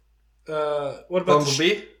pick. What about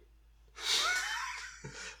Bumblebee?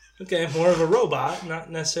 Okay, more of a robot,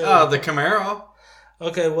 not necessarily... the Camaro.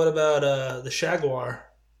 Okay, what about the Jaguar?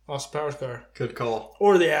 Austin Powers car. Good call.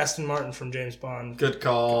 Or the Aston Martin from James Bond. Good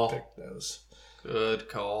call. Pick those. Good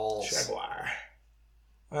calls. Jaguar.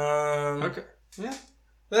 Okay. Yeah.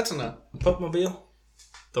 That's enough. Pope Mobile.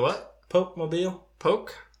 The what? Pope Mobile.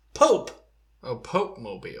 Poke? Pope. Oh, Pope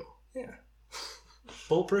Mobile. Yeah.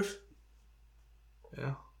 Bulletproof.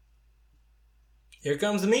 Yeah. Here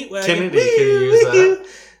comes the meat wagon. Kennedy could use that.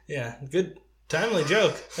 Yeah, good, timely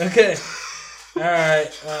joke. Okay. All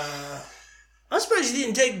right. I'm surprised you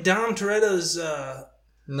didn't take Dom Toretto's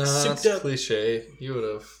No, souped that's up... cliche. You would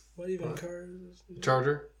have. What even car?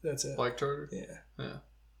 Charger? That's it. Black Charger? Yeah. Yeah.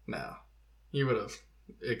 No. You would have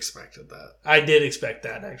expected that. I did expect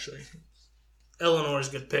that, actually. Eleanor's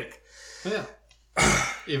a good pick. Yeah.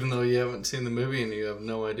 Even though you haven't seen the movie and you have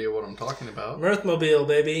no idea what I'm talking about. Mirthmobile,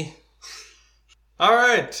 baby. All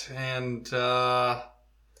right. And,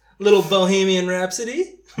 Little Bohemian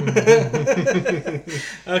Rhapsody. Okay,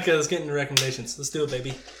 let's get into recommendations. Let's do it,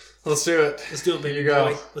 baby. Let's do it. Let's do it, baby You go.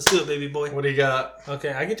 boy. Let's do it, baby boy. What do you got?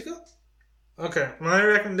 Okay, I get to go? Okay, my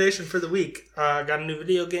recommendation for the week. I got a new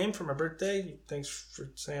video game for my birthday. Thanks for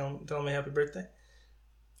telling me happy birthday.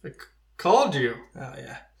 I called you. Oh,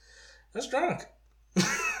 yeah. I was drunk.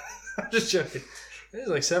 I'm just joking. It was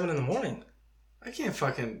like 7 in the morning. I can't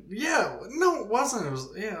fucking... Yeah. No, it wasn't. It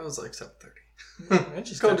was like 7:30. I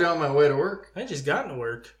just called you on my way to work. I just got to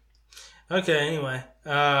work. Okay, anyway.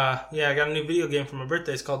 I got a new video game for my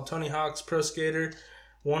birthday. It's called Tony Hawk's Pro Skater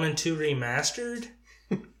 1 and 2 Remastered.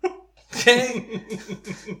 Okay.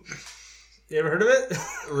 You ever heard of it?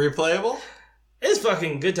 Replayable? It's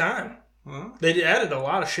fucking good time. Huh? They added a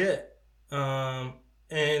lot of shit. And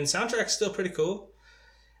soundtrack's still pretty cool.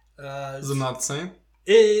 Is it not the same?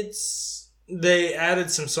 They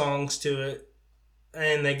added some songs to it.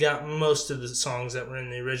 And they got most of the songs that were in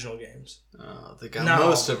the original games. They got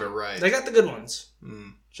most of it right. They got the good ones.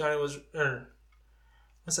 Mm.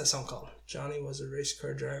 What's that song called? Johnny was a race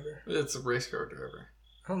car driver. It's a race car driver.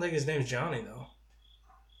 I don't think his name's Johnny, though.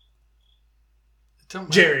 Don't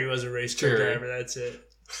Jerry was a race car Jerry. driver, that's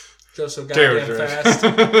it. Drove so goddamn fast.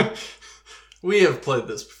 We have played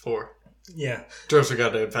this before. Yeah. Drove so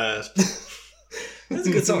goddamn fast. That's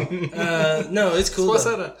a good song. No, it's cool. What's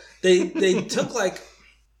though. that? They took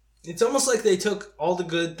it's almost like they took all the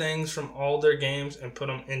good things from all their games and put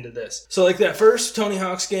them into this. So like that first Tony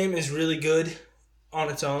Hawk's game is really good on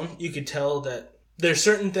its own. You could tell that there's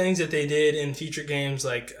certain things that they did in future games,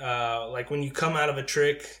 like when you come out of a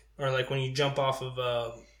trick or like when you jump off of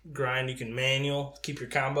a grind, you can manual keep your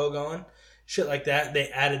combo going. Shit like that. They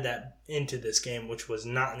added that into this game, which was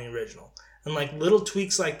not in the original. And like little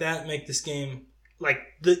tweaks like that make this game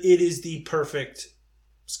it is the perfect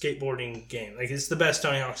skateboarding game. Like it's the best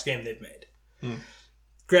Tony Hawk's game they've made.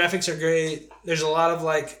 Graphics are great. There's a lot of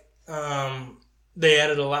they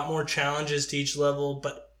added a lot more challenges to each level,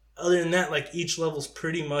 but other than that, like each level's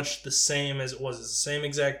pretty much the same as it was. It's the same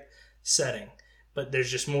exact setting, but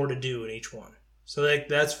there's just more to do in each one. So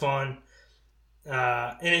that's fun.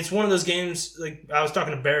 And it's one of those games, like I was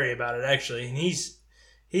talking to Barry about it actually, and he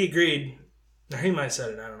agreed. Or he might have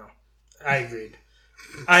said it, I don't know. I agreed.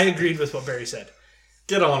 I agreed with what Barry said.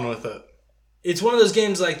 Get on with it. It's one of those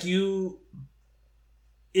games like you...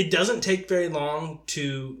 It's one of those games like you... Like, when you come out of a trick or like when you jump off of a grind, you can manual keep your combo going. Shit like that. They added that into this game, which was not in the original. And like little tweaks like that make this game it doesn't take very long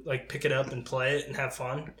to like pick it up and play it and have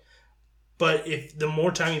fun. But if the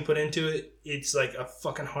more time you put into it, it's like a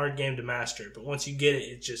fucking hard game to master. But once you get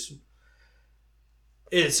it,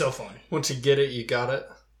 it's so fun. Once you get it, you got it.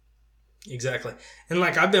 Exactly. And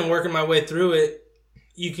like I've been working my way through it.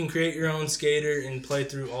 You can create your own skater and play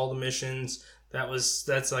through all the missions.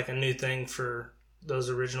 That's like a new thing for those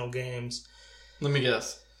original games. Let me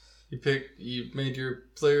guess. You made your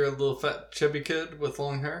player a little fat chubby kid with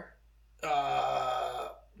long hair?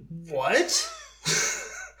 What?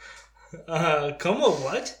 Como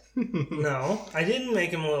what? No, I didn't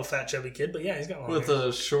make him a little fat chubby kid, but yeah, he's got long with hair.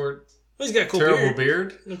 A short, he's got a cool terrible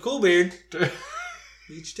beard. A cool beard.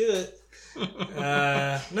 Each to it.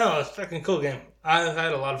 No, it's a fucking cool game. I've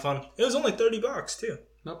had a lot of fun. It was only $30 too.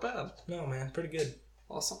 Not bad. No, man, pretty good.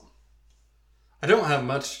 Awesome. I don't have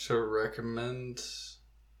much to recommend.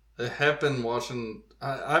 I have been watching.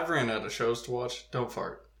 I've ran out of shows to watch. Don't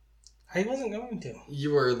fart. I wasn't going to.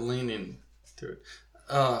 You were leaning to it.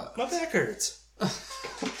 My back hurts.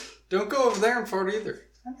 Don't go over there and fart either.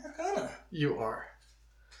 I'm not gonna. You are.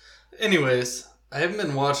 Anyways, I haven't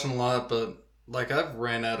been watching a lot, but like I've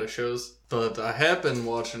ran out of shows. But I have been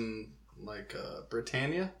watching like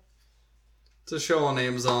Britannia. It's a show on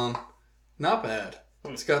Amazon. Not bad.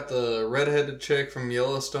 It's got the redheaded chick from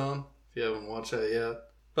Yellowstone. If you haven't watched that yet.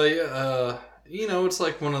 But yeah, it's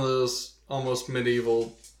like one of those almost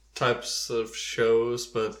medieval types of shows,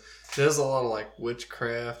 but it has a lot of like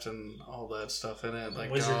witchcraft and all that stuff in it, like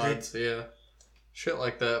wizardry. gods, yeah, shit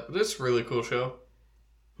like that. But it's a really cool show.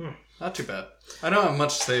 Not too bad. I don't have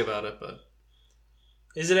much to say about it, but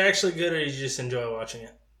is it actually good, or did you just enjoy watching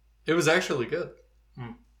it? it was actually good.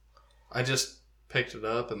 I just picked it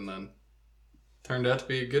up and then turned out to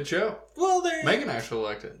be a good show. Well, there. Megan actually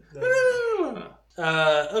liked it.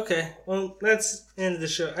 Okay. Well, that's the end of the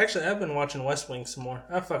show. Actually, I've been watching West Wing some more.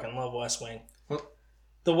 I fucking love West Wing. What?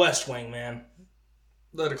 The West Wing, man.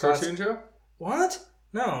 That a cartoon show? What?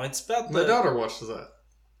 No, it's about My daughter watches that.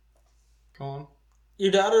 Go on.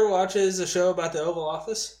 Your daughter watches a show about the Oval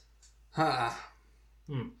Office? Ha.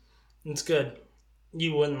 It's good.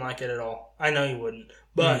 You wouldn't like it at all. I know you wouldn't.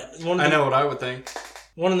 But I know what I would think.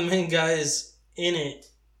 One of the main guys in it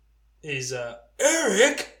is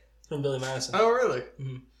Eric from Billy Madison. Oh, really?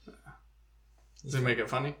 Mm-hmm. Does he make it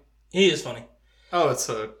funny? He is funny. Oh, it's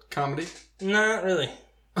a comedy? Not really.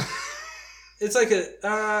 It's like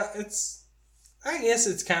I guess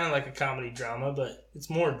it's kind of like a comedy drama, but it's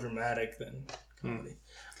more dramatic than comedy.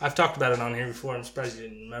 I've talked about it on here before. I'm surprised you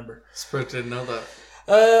didn't remember. Surprised didn't know that.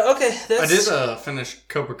 Okay. I did finish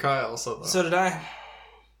Cobra Kai also, though. So did I.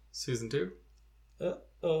 Season 2?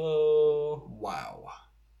 Uh-oh. Wow.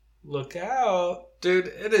 Look out. Dude,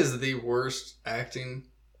 it is the worst acting.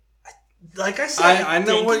 Like I said, I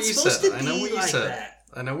know what you said. I know what you said. That.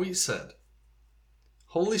 I know what you said.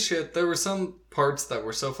 Holy shit, there were some parts that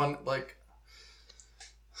were so fun. Like,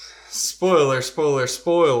 spoiler.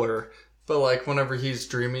 But like whenever he's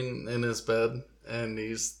dreaming in his bed and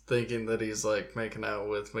he's thinking that he's like making out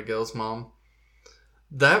with Miguel's mom.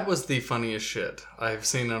 That was the funniest shit I've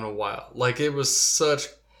seen in a while. Like, it was such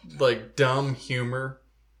like dumb humor.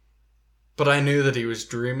 But I knew that he was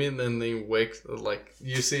dreaming, and then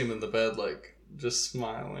you see him in the bed, like, just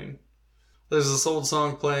smiling. There's this old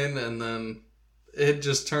song playing, and then it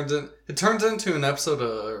just turns into an episode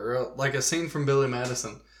or like a scene from Billy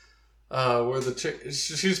Madison, where the chick,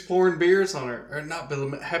 she's pouring beers on her, or not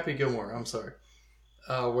Happy Gilmore, I'm sorry,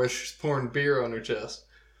 where she's pouring beer on her chest.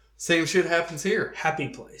 Same shit happens here. Happy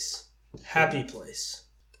place.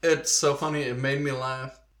 It's so funny, it made me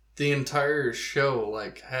laugh. The entire show,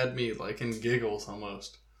 like, had me, like, in giggles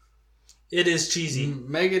almost. It is cheesy.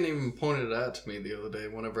 Megan even pointed it out to me the other day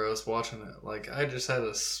whenever I was watching it. Like, I just had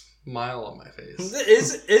a smile on my face.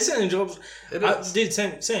 It's an enjoyable... It is. Dude,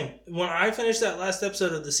 same. When I finished that last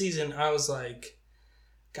episode of the season, I was like,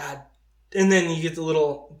 God. And then you get the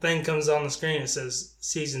little thing comes on the screen. It says,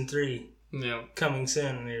 Season 3 coming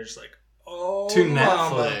soon. And you're just like, oh, to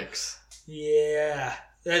mama. Netflix. Yeah.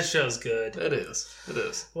 That show's good. It is.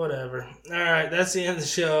 Whatever. All right, that's the end of the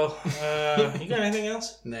show. You got anything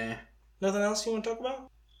else? Nah. Nothing else you want to talk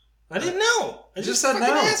about? I didn't know. I just said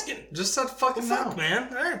no. Asking. Just said fucking no. Fuck,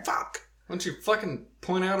 man. All right, fuck. Why don't you fucking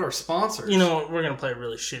point out our sponsors? You know, we're going to play a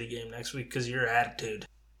really shitty game next week because of your attitude.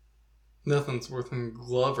 Nothing's worth than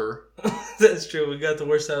Glover. That's true. We got the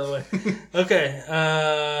worst out of the way. Okay.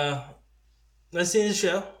 That's the end of the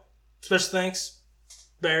show. Special thanks,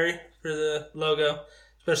 Barry, for the logo.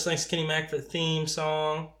 Special thanks to Kenny Mac for the theme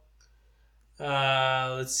song.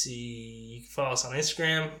 Let's see. You can follow us on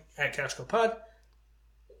Instagram at CouchCoPod,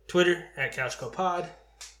 Twitter at CouchCoPod,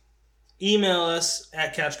 email us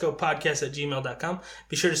at couchcopodcast@gmail.com.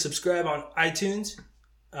 Be sure to subscribe on iTunes,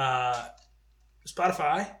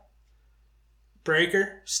 Spotify,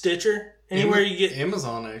 Breaker, Stitcher, anywhere you get.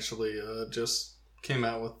 Amazon actually just came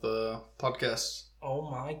out with the podcast. Oh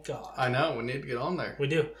my God. I know. We need to get on there. We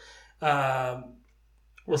do.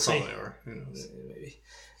 We'll see. Probably are. Who knows? Maybe.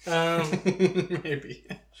 Maybe.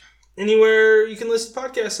 Anywhere you can listen to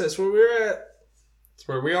podcasts, that's where we're at. That's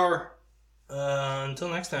where we are. Until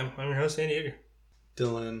next time, I'm your host, Andy Yeager.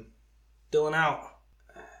 Dylan out.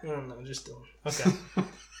 No, just Dylan. Okay.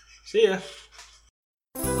 See ya.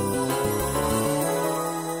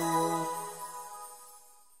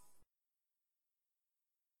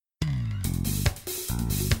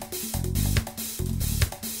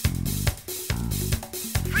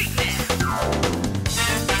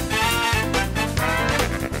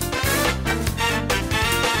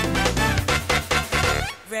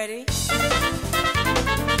 Ready?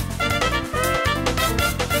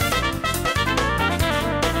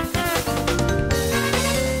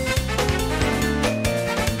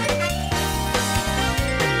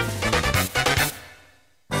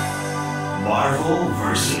 Marvel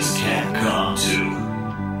vs. Capcom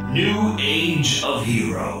 2. New Age of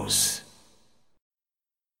Heroes.